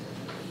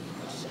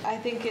 I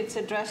think it's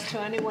addressed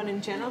to anyone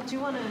in general. Do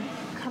you want to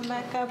come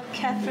back up,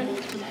 Catherine?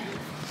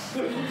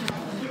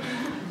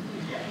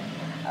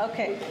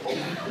 Okay.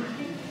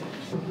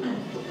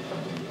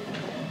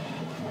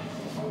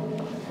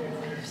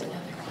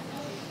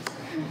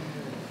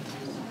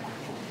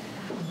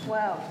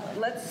 Well,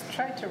 let's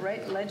try to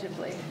write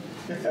legibly.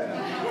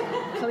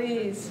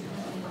 Please.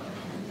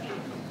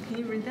 Can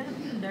you read that?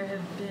 There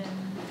have been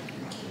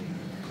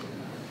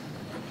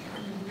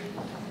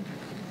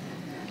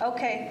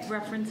Okay.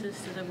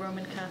 references to the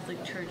Roman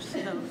Catholic Church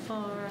so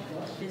far.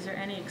 Is there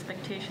any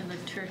expectation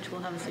the church will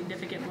have a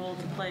significant role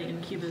to play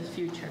in Cuba's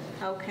future?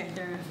 Okay.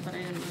 But I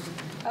didn't.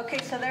 Okay,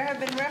 so there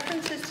have been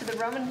references to the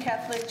Roman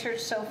Catholic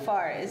Church so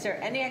far. Is there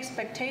any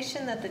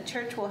expectation that the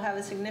church will have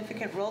a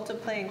significant role to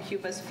play in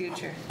Cuba's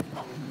future?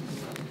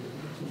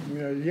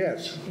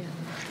 Yes.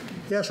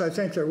 Yes, I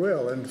think there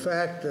will. In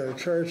fact, the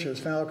church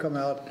has now come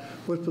out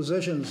with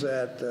positions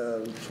that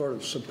sort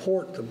of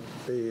support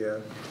the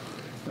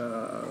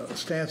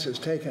stances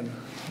taken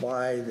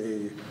by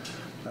the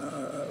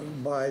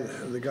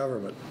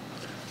government.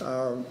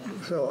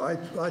 So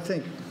I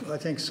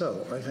think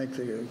so. I think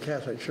the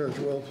Catholic Church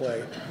will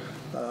play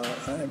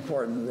an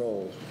important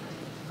role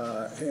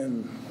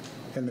in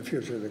the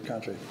future of the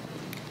country.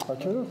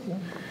 Arturo?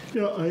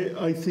 Yeah,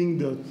 I think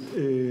that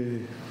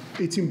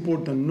it's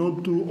important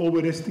not to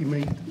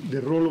overestimate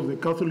the role of the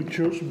Catholic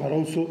Church, but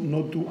also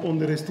not to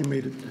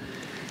underestimate it.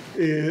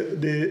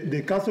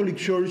 The Catholic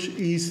Church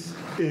is,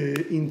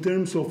 in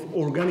terms of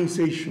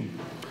organization,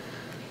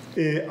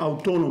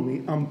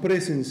 autonomy, and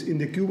presence in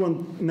the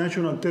Cuban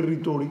national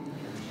territory,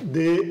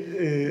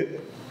 the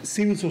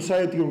civil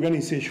society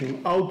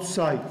organization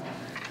outside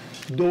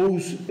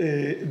those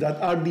that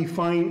are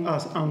defined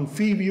as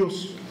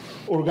amphibious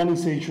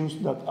organizations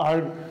that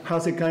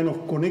has a kind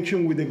of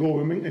connection with the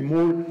government, a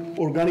more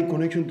organic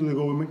connection to the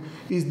government,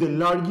 is the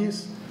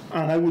largest,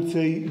 and I would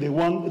say the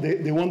one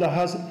that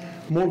has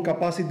more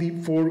capacity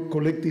for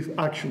collective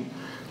action.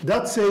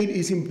 That said,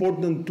 it's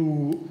important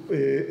to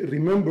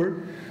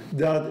remember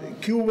that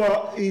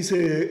Cuba is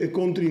a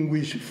country in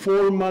which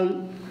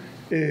formal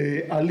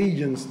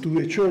allegiance to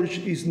the church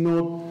is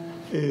not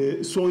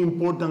so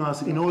important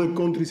as in other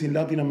countries in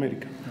Latin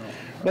America.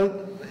 No.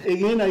 But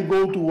again, I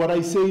go to what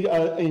I said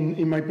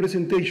in my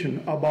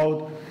presentation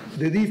about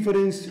the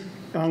difference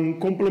and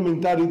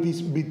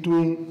complementarities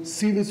between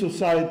civil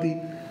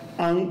society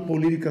and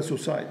political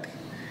society.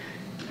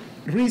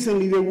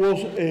 Recently, there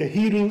was a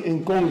hearing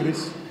in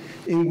Congress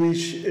in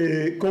which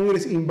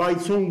Congress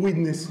invites some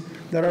witnesses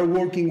that are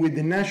working with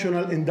the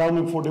National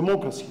Endowment for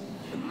Democracy.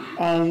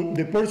 And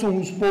the person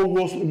who spoke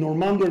was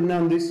Normando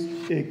Hernandez,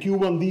 a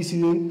Cuban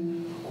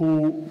dissident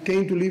who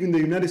came to live in the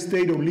United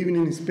States or living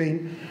in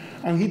Spain.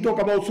 And he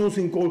talked about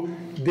something called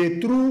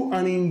the true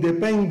and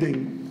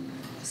independent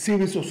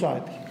civil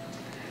society.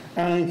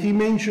 And he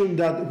mentioned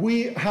that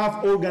we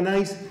have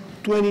organized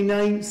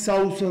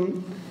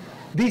 29,000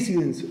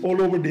 dissidents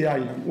all over the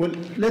island. Well,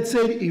 let's say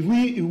if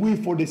we,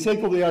 for the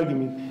sake of the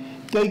argument,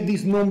 take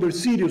this number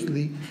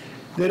seriously,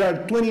 there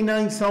are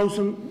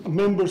 29,000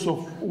 members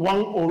of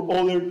one or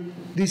other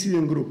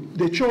dissident group.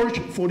 The church,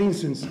 for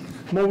instance,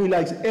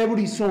 mobilizes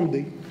every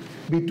Sunday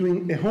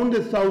between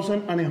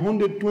 100,000 and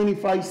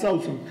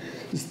 125,000.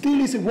 Still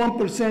is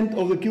 1%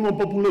 of the Cuban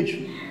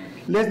population,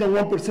 less than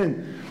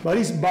 1%, but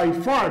it's by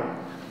far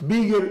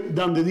bigger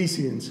than the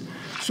dissidents.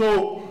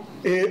 So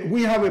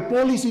we have a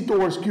policy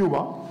towards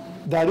Cuba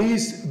that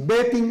is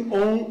betting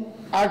on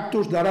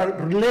actors that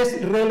are less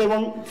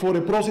relevant for the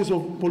process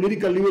of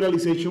political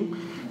liberalization,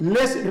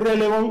 less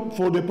relevant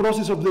for the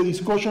process of the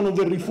discussion of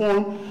the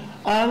reform,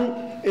 and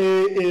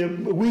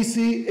we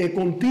see a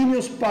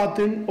continuous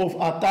pattern of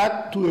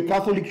attack to the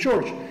Catholic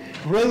Church.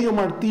 Radio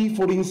Martí,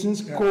 for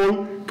instance,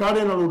 called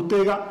Cardinal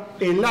Ortega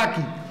a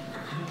lackey.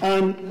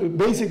 And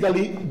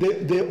basically,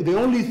 the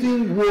only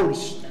thing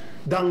worse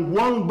than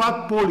one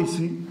bad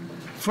policy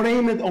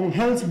framed on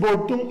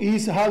Helms-Burton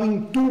is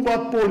having two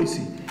bad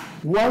policies.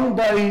 One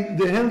by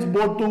the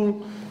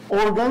Helms-Burton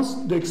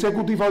organs, the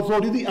executive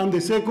authority, and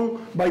the second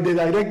by the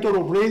director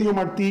of Radio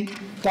Martí,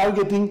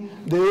 targeting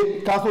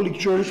the Catholic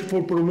Church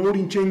for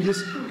promoting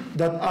changes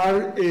that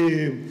are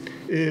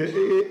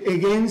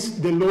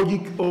against the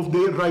logic of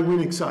the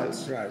right-wing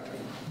exiles. Right.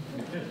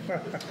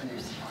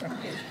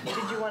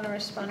 Did you want to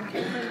respond,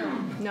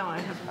 Catherine? No, I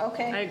have.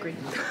 Okay. I agree.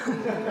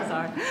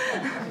 Sorry.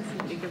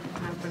 We give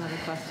time for another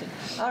question.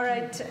 All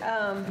right.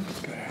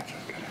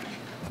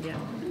 Yeah.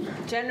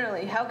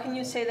 Generally, how can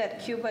you say that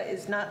Cuba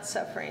is not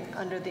suffering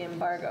under the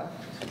embargo?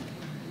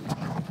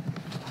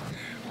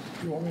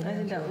 You want me to I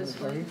think that was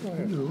answer? Go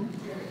ahead.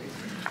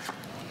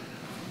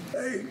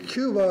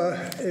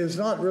 Cuba is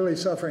not really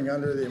suffering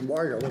under the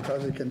embargo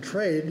because it can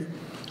trade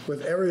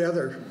with every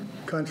other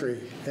country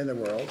in the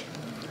world.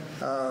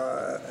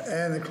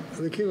 And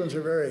the Cubans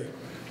are very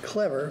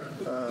clever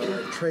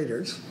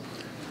traders.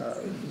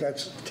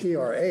 That's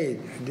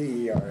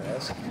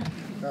T-R-A-D-E-R-S.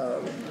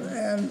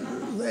 And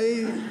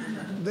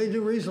they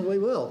do reasonably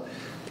well.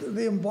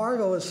 The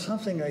embargo is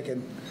something they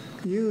can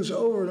use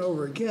over and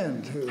over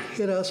again to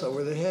hit us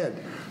over the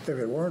head. If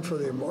it weren't for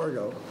the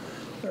embargo,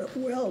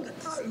 well,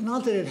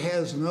 not that it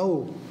has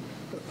no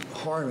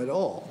harm at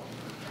all,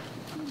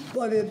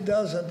 but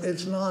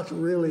it's not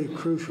really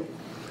crucial.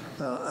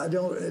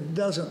 It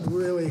doesn't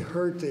really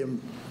hurt the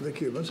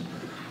Cubans,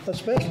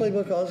 especially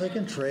because they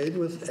can trade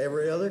with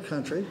every other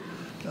country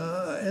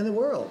in the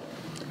world.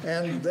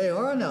 And they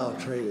are now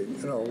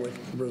trading, with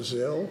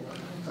Brazil,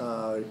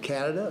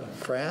 Canada,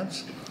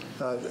 France,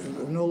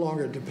 no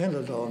longer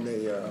dependent on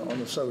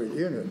the Soviet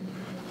Union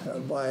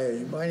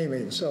by any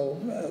means. So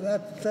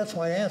that's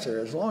my answer.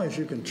 As long as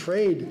you can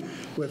trade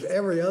with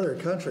every other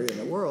country in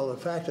the world,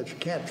 the fact that you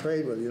can't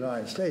trade with the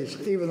United States,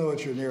 even though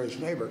it's your nearest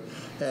neighbor,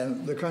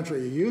 and the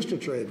country you used to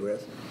trade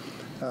with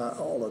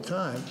all the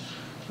time,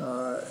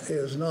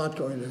 is not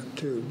going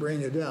to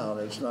bring you down.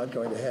 It's not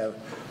going to have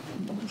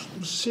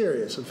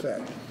serious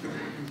effect.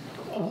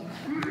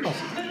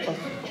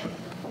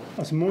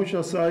 As much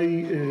as I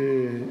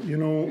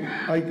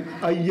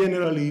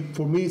generally,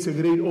 for me, it's a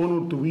great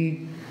honor to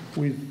be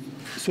with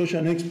such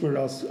an expert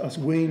as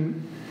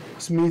Wayne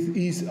Smith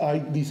is. I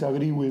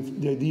disagree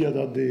with the idea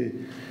that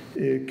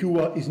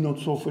Cuba is not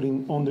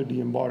suffering under the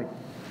embargo.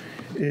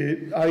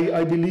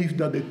 I believe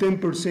that the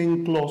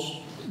 10% clause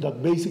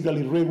that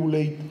basically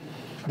regulate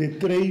the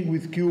trade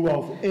with Cuba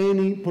of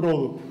any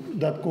product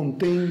that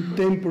contains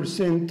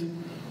 10%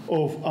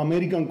 of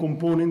American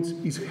components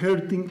is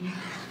hurting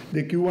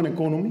the Cuban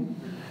economy.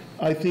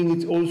 I think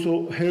it's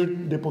also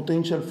hurt the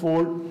potential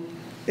for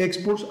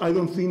exports. I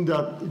don't think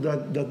that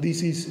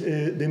this is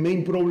the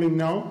main problem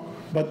now,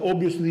 but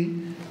obviously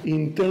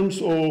in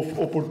terms of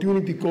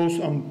opportunity cost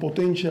and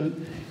potential,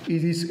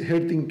 it is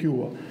hurting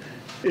Cuba.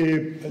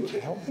 It's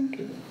helping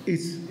Cuba?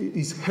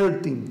 It's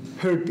hurting.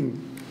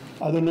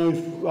 I don't know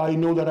if I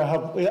know that I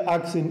have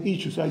accent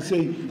issues. I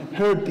say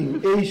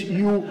hurting,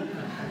 H-U-R-T-U-I-N-G.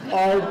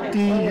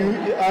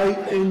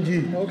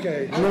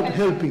 Okay. Not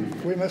helping.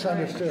 We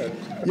misunderstood.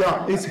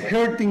 Yeah, it's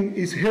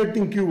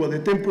hurting Cuba, the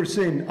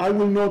 10%. I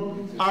will not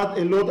add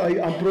a lot.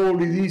 I'm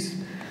probably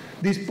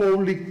this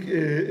public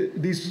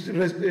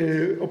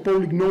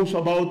knows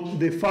about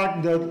the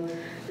fact that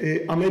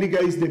America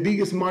is the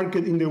biggest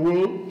market in the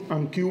world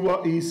and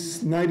Cuba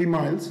is 90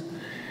 miles.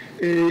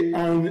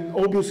 And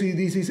obviously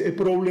this is a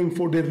problem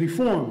for the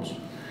reforms.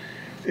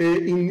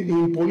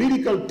 In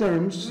political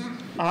terms,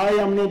 I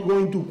am not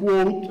going to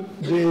quote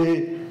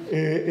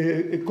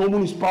the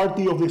Communist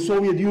Party of the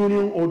Soviet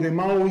Union or the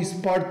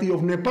Maoist Party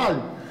of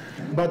Nepal,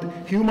 but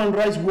Human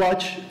Rights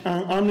Watch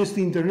and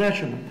Amnesty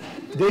International,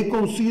 they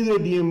consider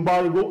the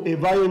embargo a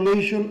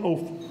violation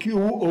of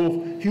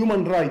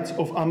human rights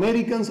of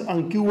Americans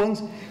and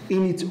Cubans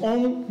in its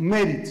own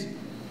merits,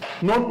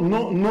 not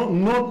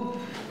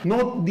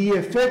the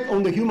effect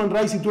on the human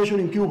rights situation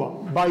in Cuba.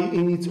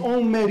 In its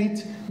own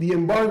merits, the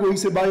embargo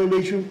is a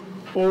violation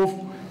of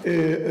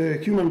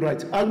human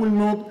rights. I will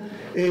not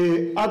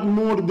add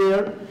more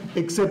there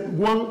except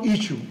one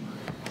issue.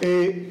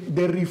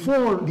 The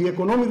reform, the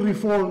economic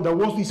reform that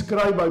was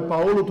described by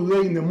Paolo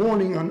today in the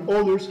morning and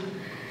others,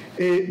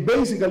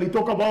 basically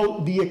talk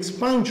about the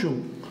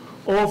expansion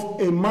of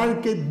a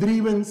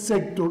market-driven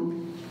sector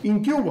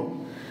in Cuba.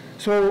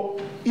 So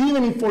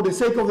even if for the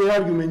sake of the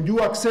argument you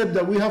accept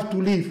that we have to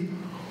live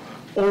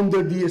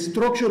under the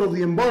structure of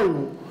the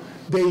embargo,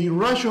 the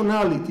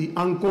irrationality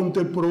and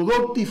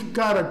counterproductive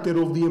character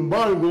of the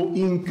embargo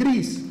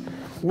increase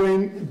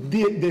when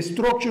the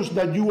structures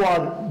that you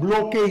are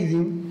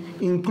blockading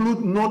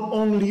include not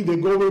only the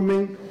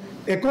government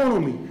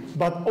economy,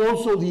 but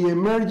also the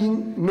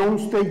emerging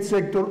non-state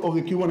sector of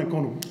the Cuban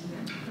economy.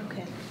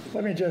 Okay.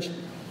 Let me just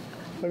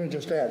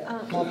add,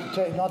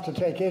 not to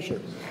take issue,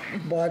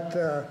 but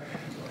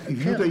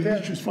if you take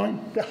issue, it's fine.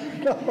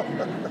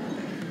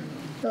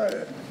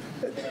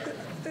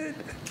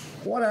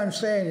 What I'm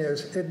saying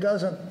is it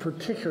doesn't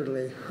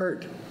particularly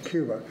hurt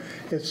Cuba.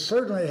 It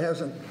certainly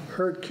hasn't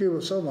hurt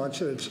Cuba so much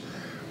that it's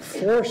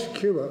forced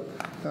Cuba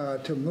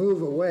to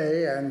move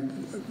away and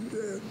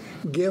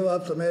give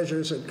up the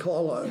measures that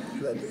call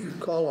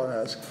on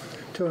us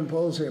to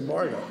impose the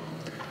embargo.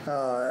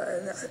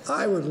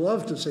 I would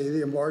love to see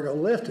the embargo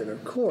lifted,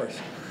 of course.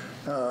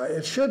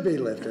 It should be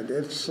lifted.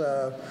 It's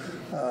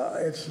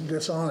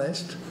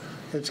dishonest.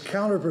 It's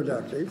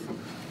counterproductive.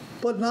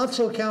 But not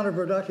so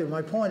counterproductive.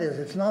 My point is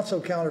it's not so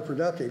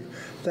counterproductive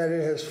that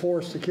it has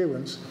forced the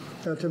Cubans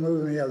to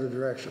move in the other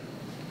direction.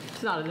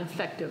 It's not an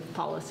effective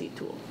policy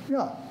tool.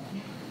 Yeah.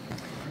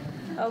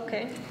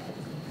 Okay.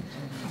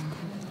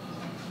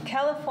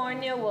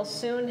 California will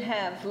soon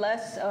have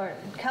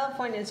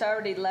California is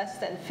already less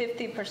than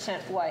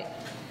 50% white.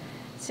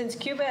 Since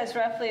Cuba has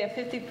roughly a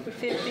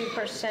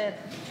 50%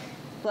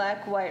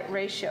 black-white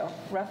ratio,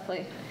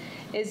 roughly,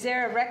 Is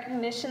there a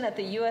recognition that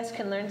the U.S.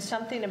 can learn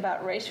something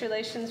about race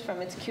relations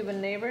from its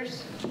Cuban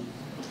neighbors?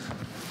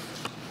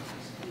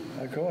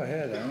 Go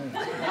ahead,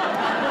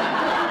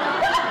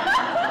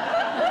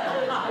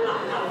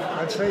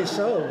 I'd say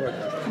so, but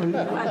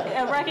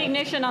A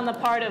recognition on the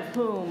part of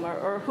whom,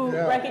 or who?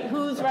 Yeah.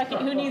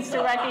 Who needs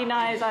to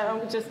recognize?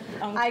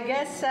 I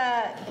guess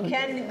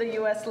can the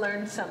U.S.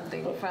 learn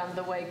something from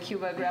the way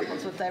Cuba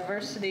grapples with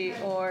diversity,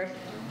 or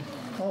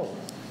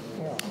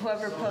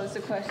whoever posed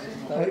the question?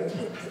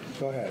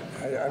 Go ahead.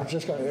 I'm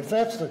just going. If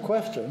that's the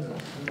question,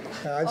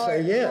 I'd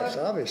say yes,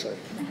 obviously.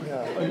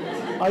 Yeah.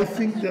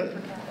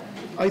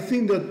 I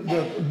think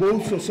that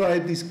both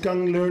societies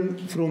can learn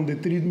from the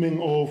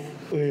treatment of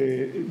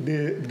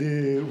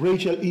the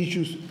racial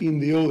issues in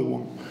the other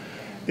one.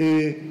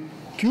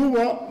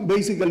 Cuba,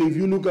 basically, if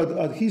you look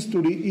at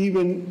history,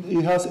 even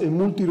it has a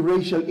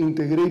multiracial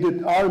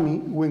integrated army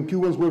when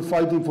Cubans were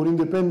fighting for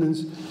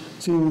independence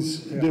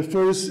since the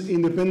first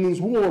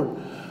independence war.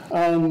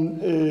 And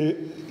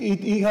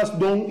it has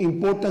done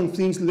important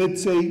things,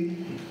 let's say,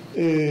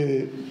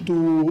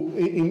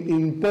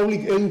 in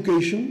public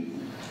education.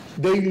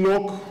 They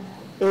lock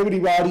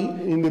everybody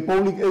in the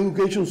public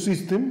education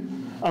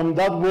system, and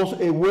that was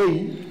a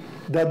way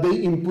that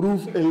they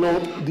improved a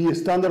lot the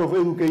standard of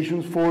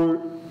education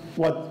for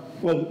what,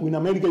 well, in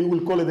America you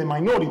will call it a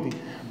minority,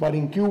 but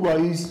in Cuba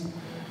is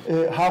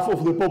half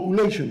of the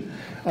population.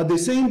 At the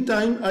same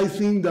time, I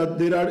think that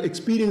there are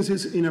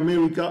experiences in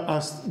America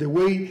as the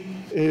way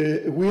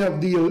we have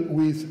dealt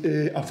with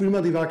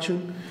affirmative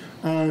action,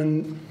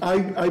 and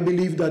I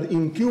believe that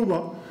in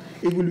Cuba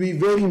it will be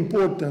very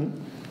important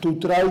to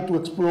try to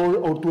explore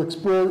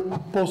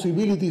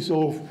possibilities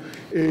of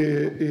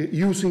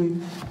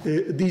using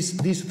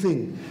this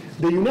thing.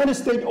 The United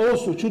States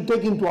also should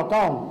take into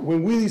account,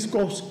 when we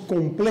discuss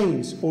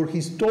complaints or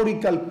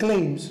historical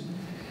claims,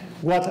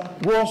 what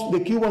was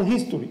the Cuban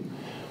history.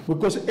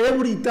 Because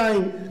every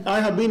time I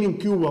have been in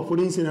Cuba, for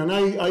instance, and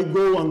I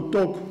go and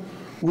talk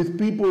with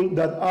people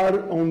that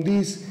are on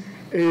these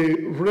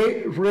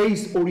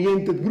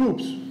race-oriented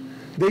groups,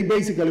 they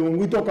basically, when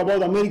we talk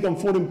about American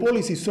foreign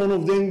policy, some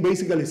of them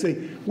basically say,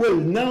 well,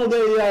 now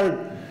they are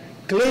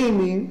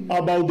claiming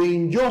about the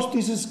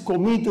injustices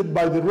committed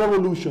by the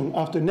revolution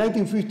after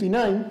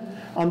 1959,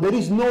 and there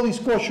is no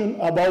discussion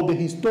about the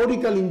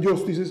historical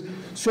injustices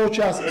such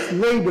as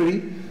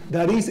slavery,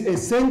 that is a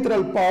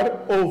central part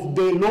of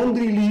the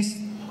laundry list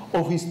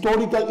of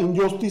historical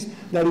injustice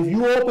that if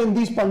you open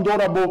this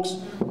Pandora box,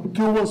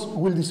 Cubans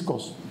will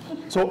discuss.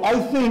 So I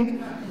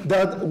think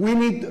that we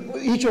need,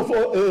 each of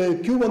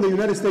Cuba and the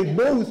United States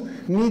both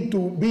need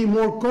to be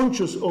more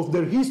conscious of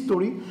their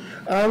history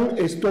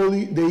and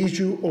study the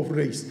issue of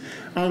race.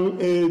 And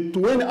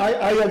to end,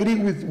 I agree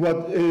with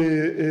what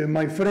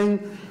my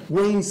friend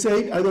Wayne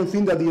said. I don't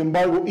think that the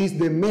embargo is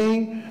the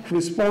main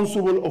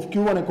responsible of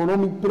Cuban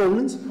economic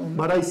problems,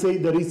 but I say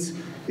that it's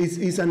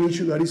an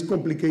issue that is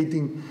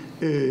complicating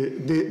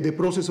the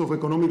process of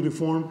economic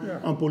reform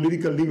and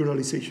political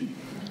liberalization.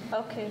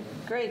 Okay,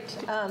 great.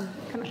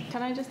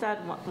 Can I just add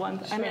one?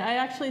 Sure. I mean, I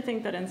actually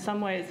think that in some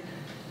ways,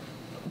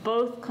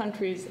 both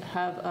countries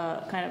have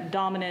a kind of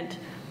dominant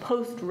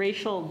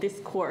post-racial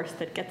discourse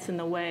that gets in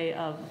the way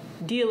of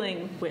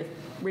dealing with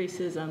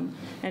racism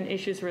and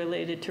issues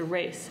related to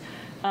race.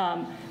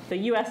 The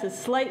U.S. is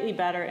slightly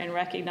better in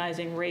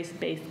recognizing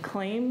race-based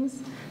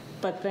claims,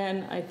 but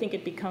then I think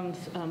it becomes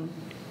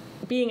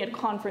being at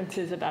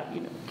conferences about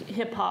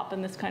hip hop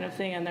and this kind of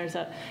thing, and I'm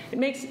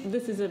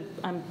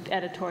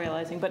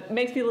editorializing, but it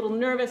makes me a little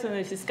nervous when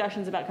there's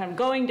discussions about kind of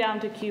going down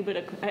to Cuba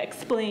to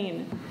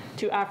explain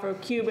to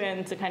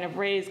Afro-Cubans to kind of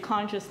raise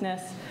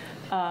consciousness,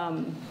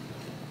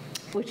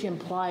 which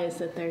implies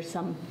that there's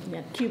some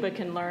Cuba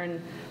can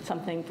learn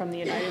something from the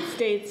United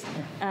States,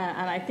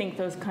 and I think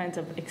those kinds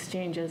of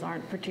exchanges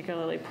aren't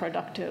particularly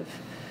productive.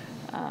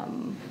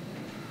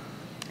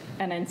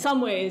 And in some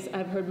ways,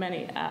 I've heard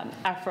many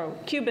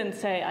Afro-Cubans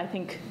say, I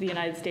think the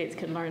United States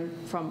can learn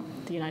from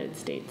the United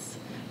States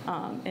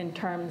in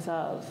terms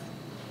of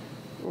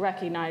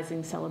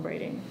recognizing,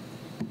 celebrating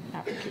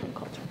Afro-Cuban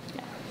culture.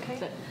 Yeah.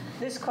 Okay.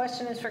 This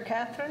question is for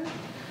Catherine.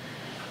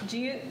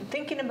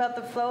 Thinking about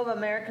the flow of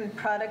American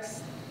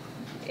products,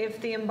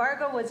 if the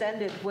embargo was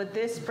ended, would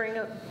this bring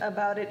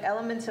about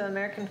elements of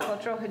American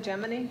cultural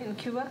hegemony in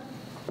Cuba?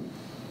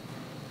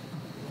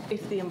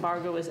 If the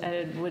embargo was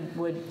ended,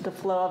 would the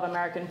flow of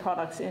American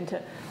products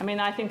into, I mean,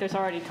 I think there's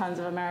already tons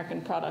of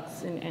American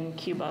products in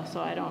Cuba,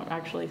 so I don't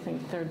actually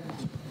think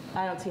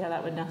I don't see how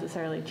that would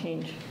necessarily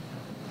change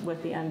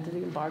with the end of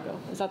the embargo.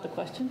 Is that the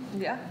question?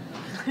 Yeah,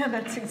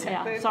 that's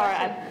exactly the sorry,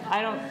 question.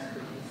 I don't,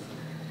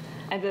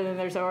 and then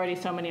there's already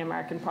so many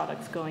American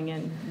products going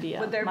in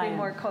via Would there be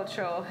more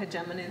cultural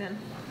hegemony then?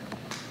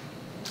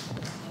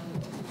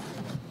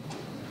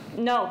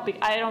 No,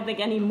 I don't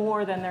think any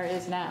more than there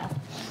is now.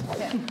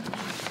 Yeah.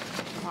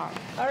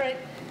 All right.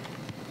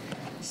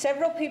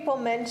 Several people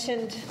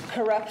mentioned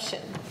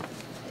corruption,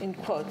 in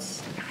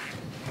quotes.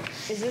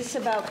 Is this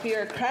about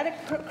bureaucratic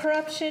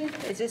corruption?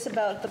 Is this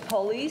about the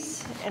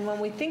police? And when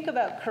we think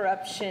about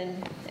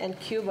corruption in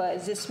Cuba,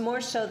 is this more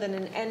so than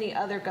in any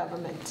other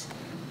government?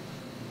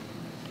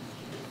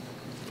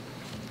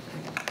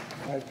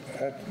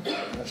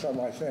 That's not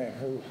my thing.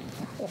 Who?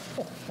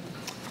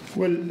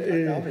 Well,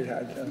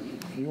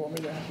 you want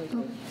me to answer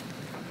that?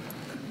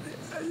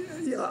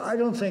 Yeah, I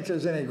don't think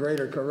there's any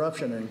greater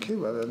corruption in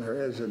Cuba than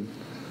there is in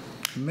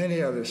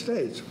many other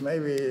states,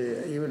 maybe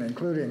even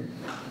including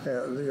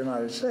the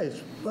United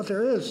States. But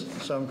there is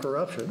some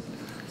corruption.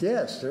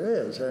 Yes, there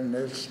is, and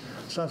it's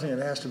something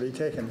that has to be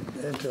taken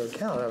into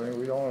account. I mean,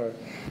 we don't want to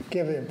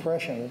give the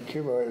impression that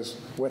Cuba is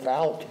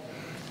without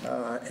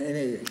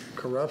any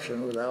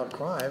corruption, without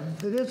crime.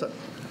 It isn't.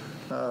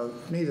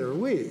 Neither are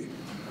we.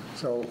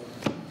 So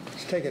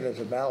let's take it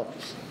as a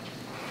balance.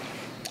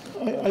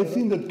 I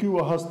think that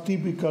Cuba has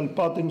typical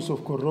patterns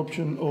of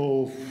corruption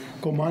of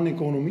command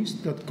economies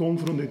that come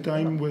from the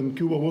time when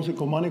Cuba was a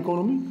command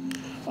economy.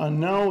 And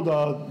now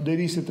that there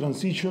is a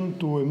transition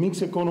to a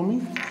mixed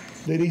economy,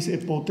 there is a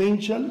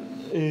potential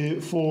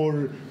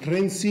for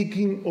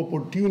rent-seeking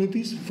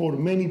opportunities for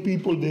many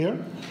people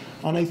there.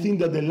 And I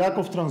think that the lack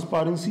of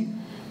transparency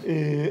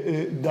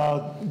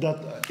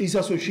that is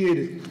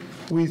associated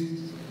with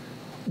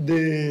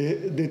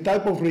the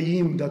type of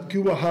regime that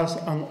Cuba has,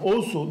 and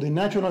also the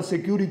national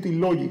security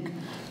logic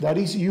that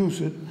is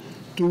used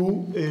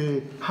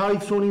to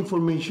hide some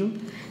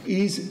information,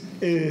 is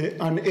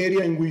an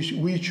area in which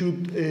we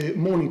should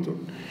monitor.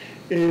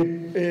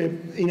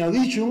 In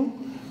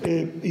addition,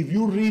 if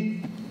you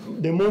read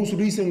the most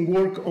recent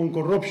work on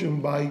corruption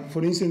by,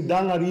 for instance,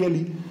 Dan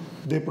Ariely,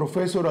 the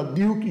professor at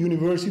Duke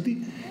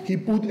University, he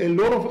put a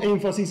lot of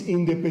emphasis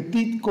in the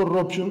petite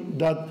corruption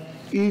that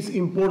is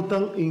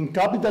important in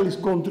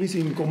capitalist countries,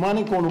 in command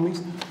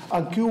economies,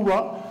 and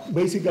Cuba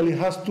basically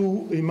has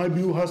to, in my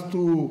view, has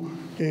to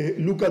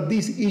look at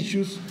these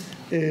issues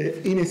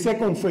in a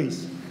second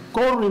phase.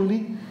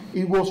 Currently,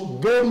 it was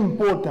very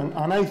important,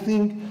 and I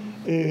think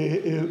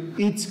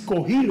it's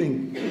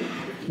coherent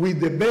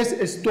with the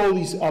best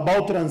studies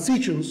about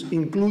transitions,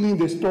 including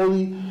the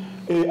study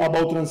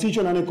about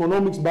transition and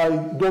economics by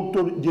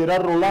Dr.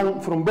 Gerard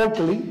Roland from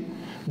Berkeley,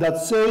 that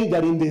say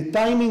that in the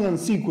timing and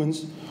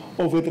sequence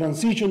of a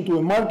transition to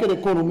a market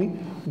economy,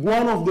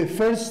 one of the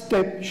first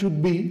steps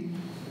should be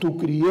to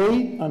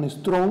create a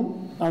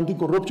strong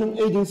anti-corruption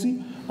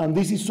agency, and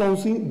this is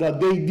something that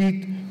they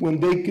did when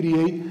they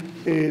create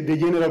the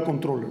General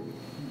Controller.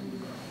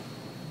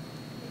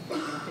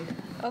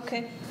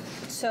 Okay,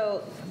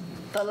 so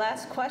the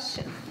last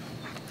question.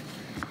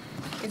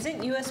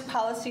 Isn't U.S.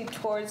 policy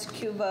towards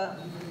Cuba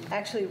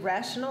actually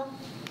rational?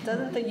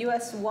 Doesn't the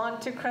U.S.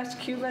 want to crush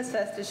Cuba so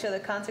as to show the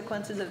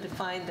consequences of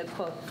defying the,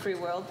 quote, free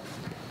world?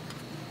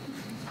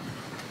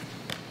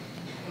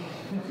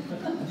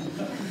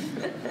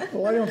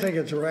 Well, I don't think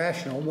it's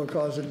rational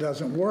because it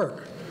doesn't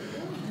work.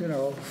 You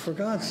know, for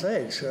God's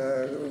sakes,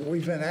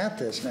 we've been at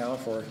this now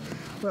for,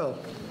 well,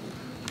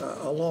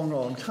 a long,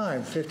 long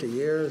time, 50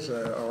 years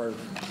or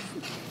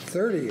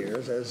 30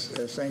 years as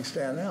things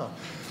stand now.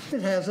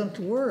 It hasn't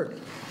worked.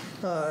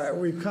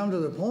 We've come to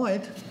the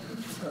point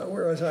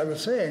where, as I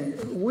was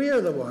saying, we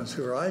are the ones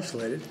who are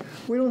isolated.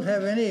 We don't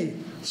have any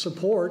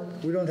support.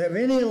 We don't have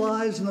any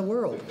allies in the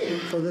world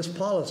for this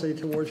policy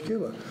towards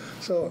Cuba.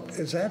 So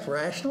is that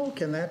rational?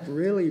 Can that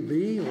really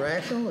be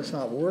rational? It's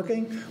not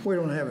working. We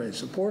don't have any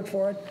support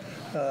for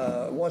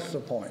it. What's the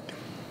point?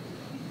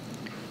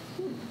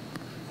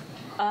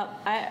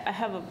 I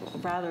have a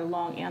rather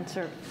long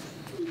answer.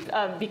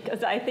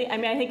 Because I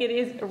think it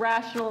is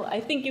rational. I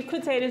think you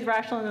could say it is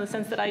rational in the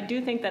sense that I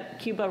do think that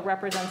Cuba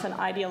represents an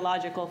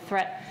ideological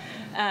threat.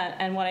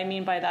 And what I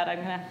mean by that,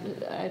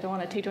 I don't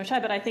want to take too much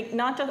time, but I think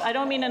I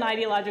don't mean an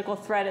ideological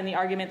threat in the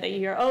argument that you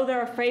hear, oh,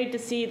 they're afraid to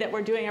see that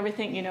we're doing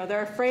everything,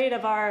 they're afraid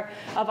of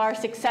our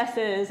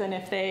successes, and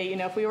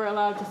if we were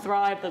allowed to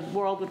thrive, the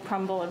world would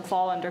crumble and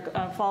fall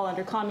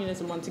under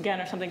communism once again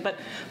or something.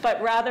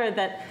 But rather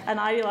that an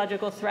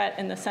ideological threat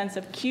in the sense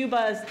of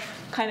Cuba's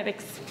kind of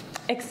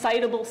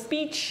excitable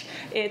speech.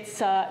 It's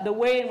the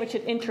way in which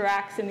it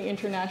interacts in the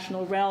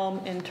international realm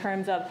in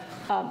terms of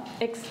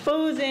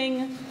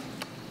exposing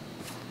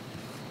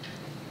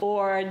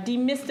or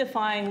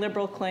demystifying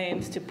liberal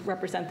claims to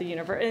represent the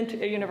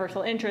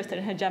universal interest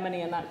and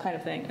hegemony and that kind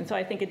of thing. And so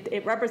I think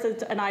it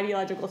represents an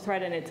ideological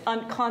threat in its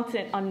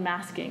constant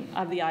unmasking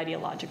of the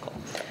ideological.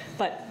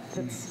 But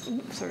that's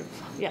sort of,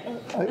 yeah.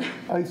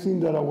 I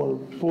think that our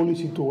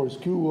policy towards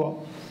Cuba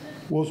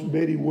was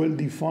very well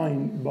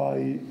defined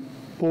by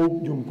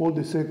Pope John Paul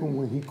II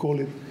when he called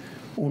it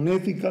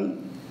unethical,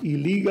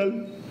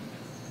 illegal,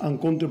 and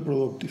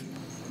counterproductive.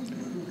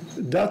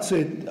 That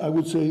said, I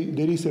would say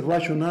there is a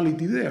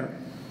rationality there.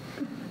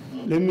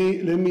 Let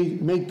me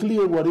make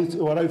clear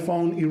what I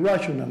found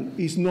irrational.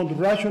 It's not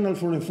rational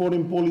from a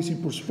foreign policy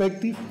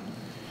perspective.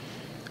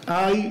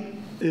 I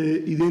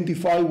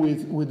identify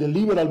with the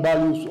liberal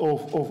values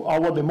of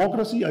our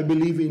democracy. I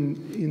believe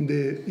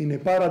in a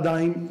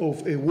paradigm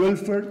of a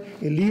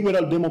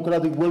liberal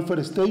democratic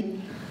welfare state.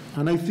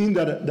 And I think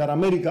that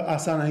America,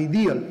 as an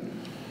ideal,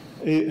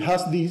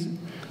 has this.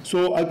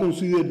 So I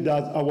consider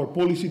that our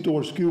policy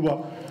towards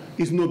Cuba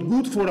is not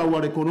good for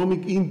our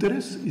economic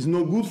interests, is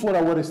not good for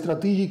our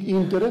strategic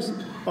interests,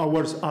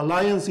 our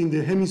alliance in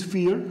the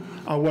hemisphere,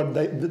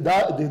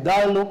 the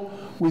dialogue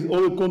with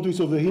other countries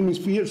of the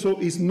hemisphere. So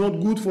it's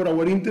not good for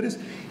our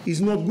interests,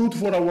 it's not good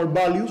for our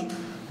values,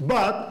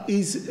 but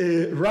it's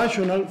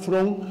rational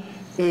from,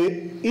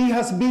 it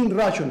has been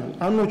rational.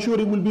 I'm not sure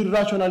it will be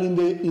rational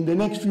in the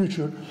next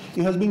future.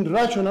 It has been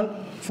rational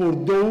for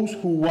those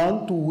who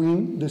want to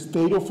win the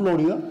state of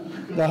Florida,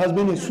 that has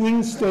been a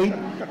swing state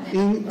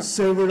in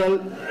several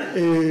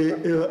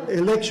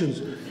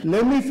elections.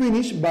 Let me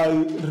finish by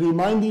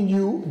reminding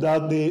you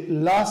that the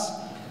last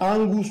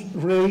Angus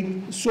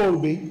Reid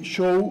survey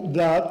showed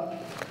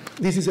that,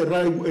 this is a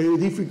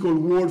difficult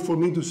word for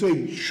me to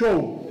say,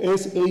 show,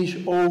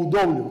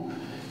 S-H-O-W,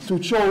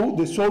 to show,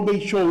 the survey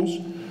shows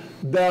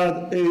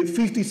that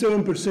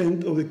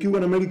 57% of the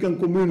Cuban American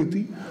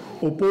community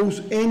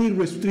oppose any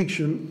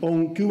restriction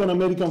on Cuban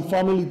American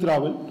family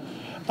travel,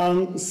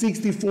 and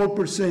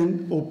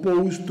 64%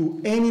 opposed to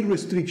any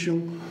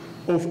restriction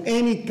of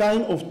any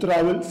kind of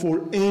travel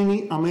for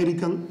any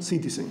American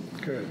citizen.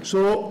 Okay.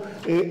 So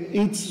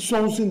it's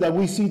something that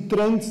we see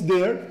trends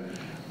there,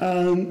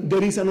 and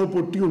there is an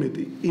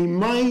opportunity. In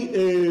my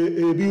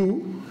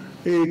view,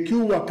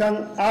 Cuba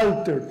can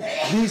alter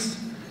this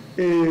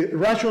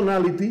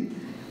rationality,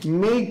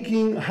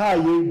 making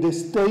higher the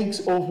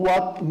stakes of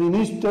what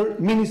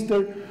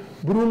Minister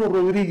Bruno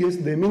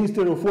Rodriguez, the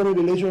Minister of Foreign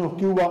Relations of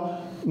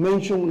Cuba,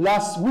 mentioned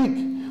last week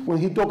when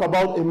he talked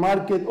about a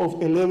market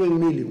of 11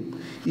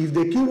 million. If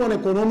the Cuban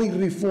economic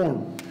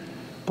reform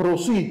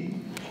proceeds,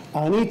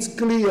 and it's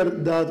clear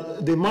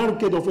that the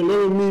market of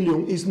 11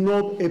 million is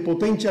not a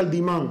potential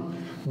demand,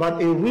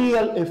 but a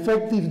real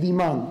effective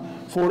demand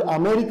for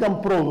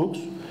American products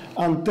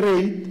and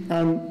trade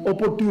and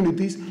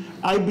opportunities,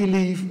 I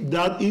believe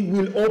that it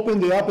will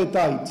open the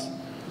appetites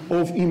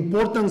of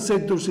important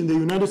sectors in the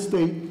United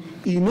States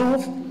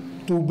enough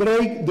to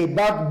break the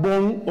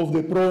backbone of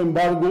the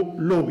pro-embargo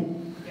lobby.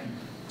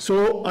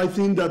 So I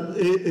think that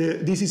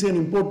this is an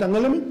important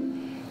element.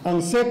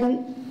 And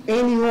second,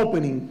 any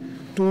opening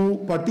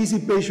to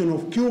participation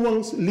of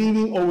Cubans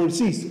living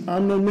overseas.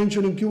 I'm not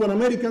mentioning Cuban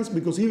Americans,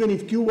 because even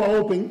if Cuba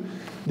open,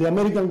 the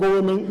American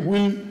government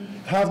will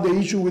have the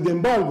issue with the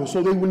embargo,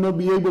 so they will not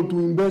be able to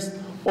invest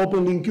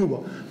openly in Cuba.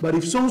 But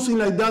if something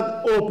like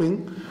that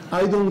open,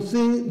 I don't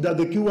think that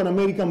the Cuban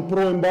American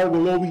pro-embargo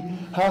lobby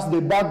has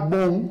the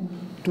backbone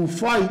to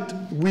fight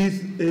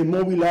with a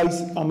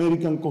mobilized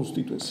American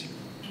constituency.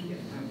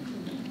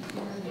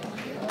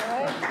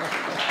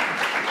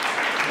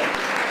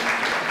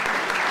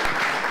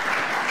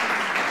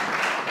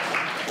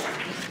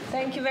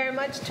 Thank you very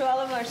much to all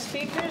of our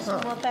speakers.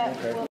 And with that,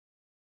 we'll